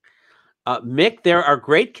 Mick, there are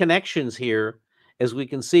great connections here, as we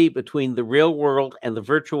can see, between the real world and the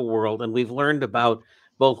virtual world, and we've learned about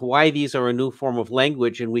both why these are a new form of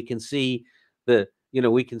language, and we can see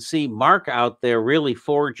we can see Mark out there really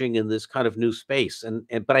forging in this kind of new space,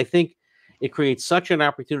 but I think it creates such an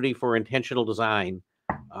opportunity for intentional design,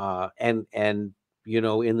 and in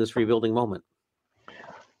this rebuilding moment.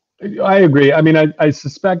 I agree. I mean, I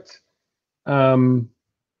suspect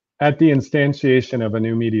at the instantiation of a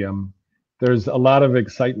new medium, there's a lot of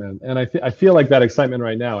excitement, and I feel like that excitement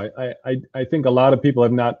right now. I think a lot of people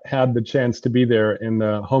have not had the chance to be there in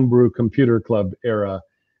the homebrew computer club era.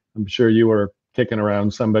 I'm sure you were kicking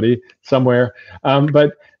around somebody somewhere,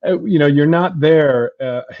 but you're not there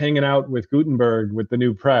hanging out with Gutenberg with the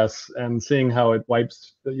new press and seeing how it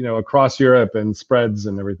wipes across Europe and spreads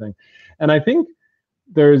and everything. And I think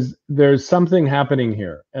there's something happening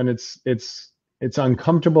here, and it's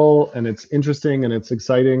uncomfortable, and it's interesting, and it's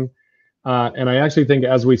exciting. And I actually think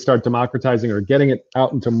as we start democratizing or getting it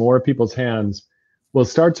out into more people's hands, we'll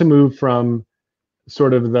start to move from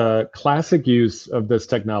sort of the classic use of this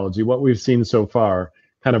technology, what we've seen so far,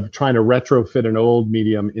 kind of trying to retrofit an old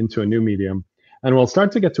medium into a new medium, and we'll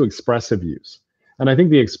start to get to expressive use. And I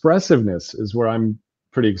think the expressiveness is where I'm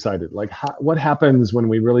pretty excited. Like, what happens when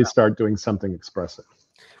we really start doing something expressive?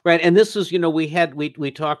 Right, and this is,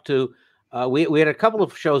 we talked to, we had a couple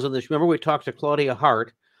of shows on this. Remember, we talked to Claudia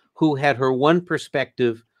Hart, who had her one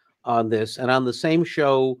perspective on this, and on the same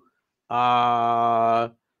show,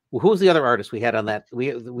 who's the other artist we had on that?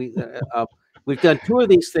 We've done two of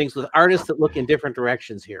these things with artists that look in different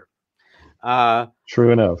directions here.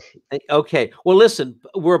 True enough. Okay, well, listen,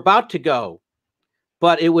 we're about to go,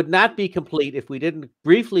 but it would not be complete if we didn't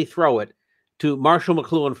briefly throw it to Marshall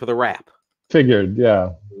McLuhan for the wrap. Figured, yeah.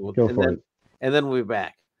 Go for it. And then we'll be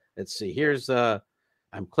back. Let's see. Here's I'm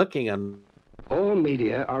clicking on. All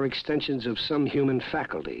media are extensions of some human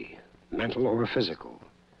faculty, mental or physical.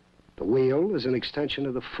 The wheel is an extension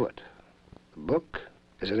of the foot. The book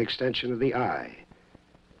is an extension of the eye.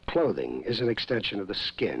 Clothing is an extension of the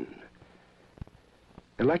skin.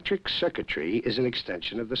 Electric circuitry is an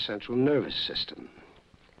extension of the central nervous system.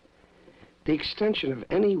 The extension of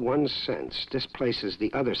any one sense displaces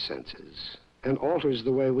the other senses and alters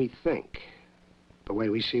the way we think, the way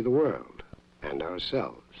we see the world and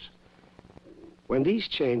ourselves. When these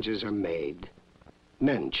changes are made,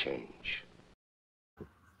 men change.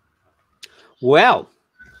 Well,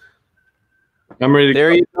 I'm ready.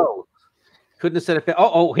 There you go. Couldn't have said it.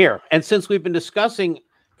 Oh, here. And since we've been discussing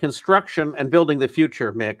construction and building the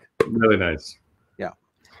future, Mick. Really nice. Yeah.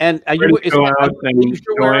 And are you is go that out and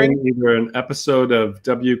join either an episode of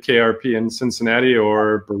WKRP in Cincinnati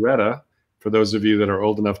or Beretta, for those of you that are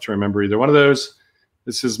old enough to remember either one of those.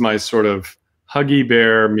 This is my sort of Huggy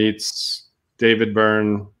Bear meets David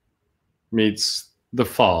Byrne meets The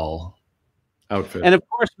Fall outfit. And of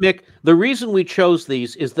course, Mick, the reason we chose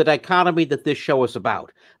these is the dichotomy that this show is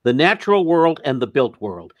about, the natural world and the built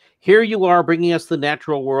world. Here you are bringing us the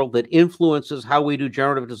natural world that influences how we do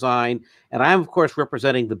generative design. And I'm, of course,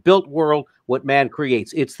 representing the built world, what man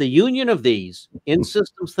creates. It's the union of these in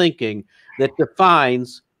systems thinking that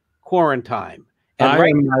defines Quarantine.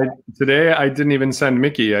 And today, I didn't even send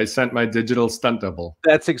Mickey. I sent my digital stunt double.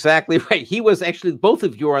 That's exactly right. He was actually, both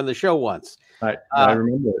of you were on the show once. I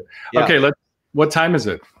remember it. Yeah. Okay, what time is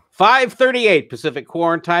it? 5:38 Pacific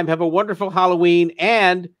Quarantine Time. Have a wonderful Halloween,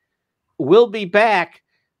 and we'll be back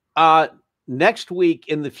next week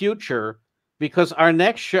in the future, because our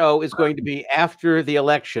next show is going to be after the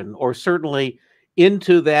election, or certainly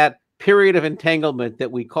into that period of entanglement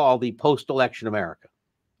that we call the post-election America.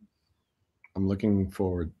 I'm looking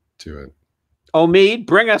forward to it. Omid,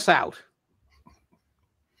 bring us out.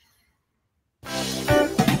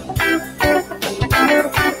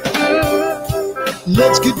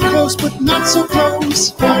 Let's get close, but not so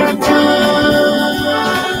close. You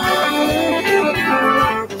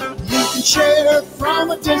can share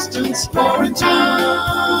from a distance, or in time.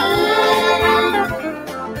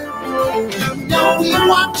 You know we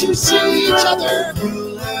want to see each other.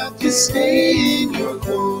 You'll have to stay in your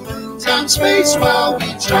quarantine space while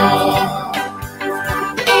we talk.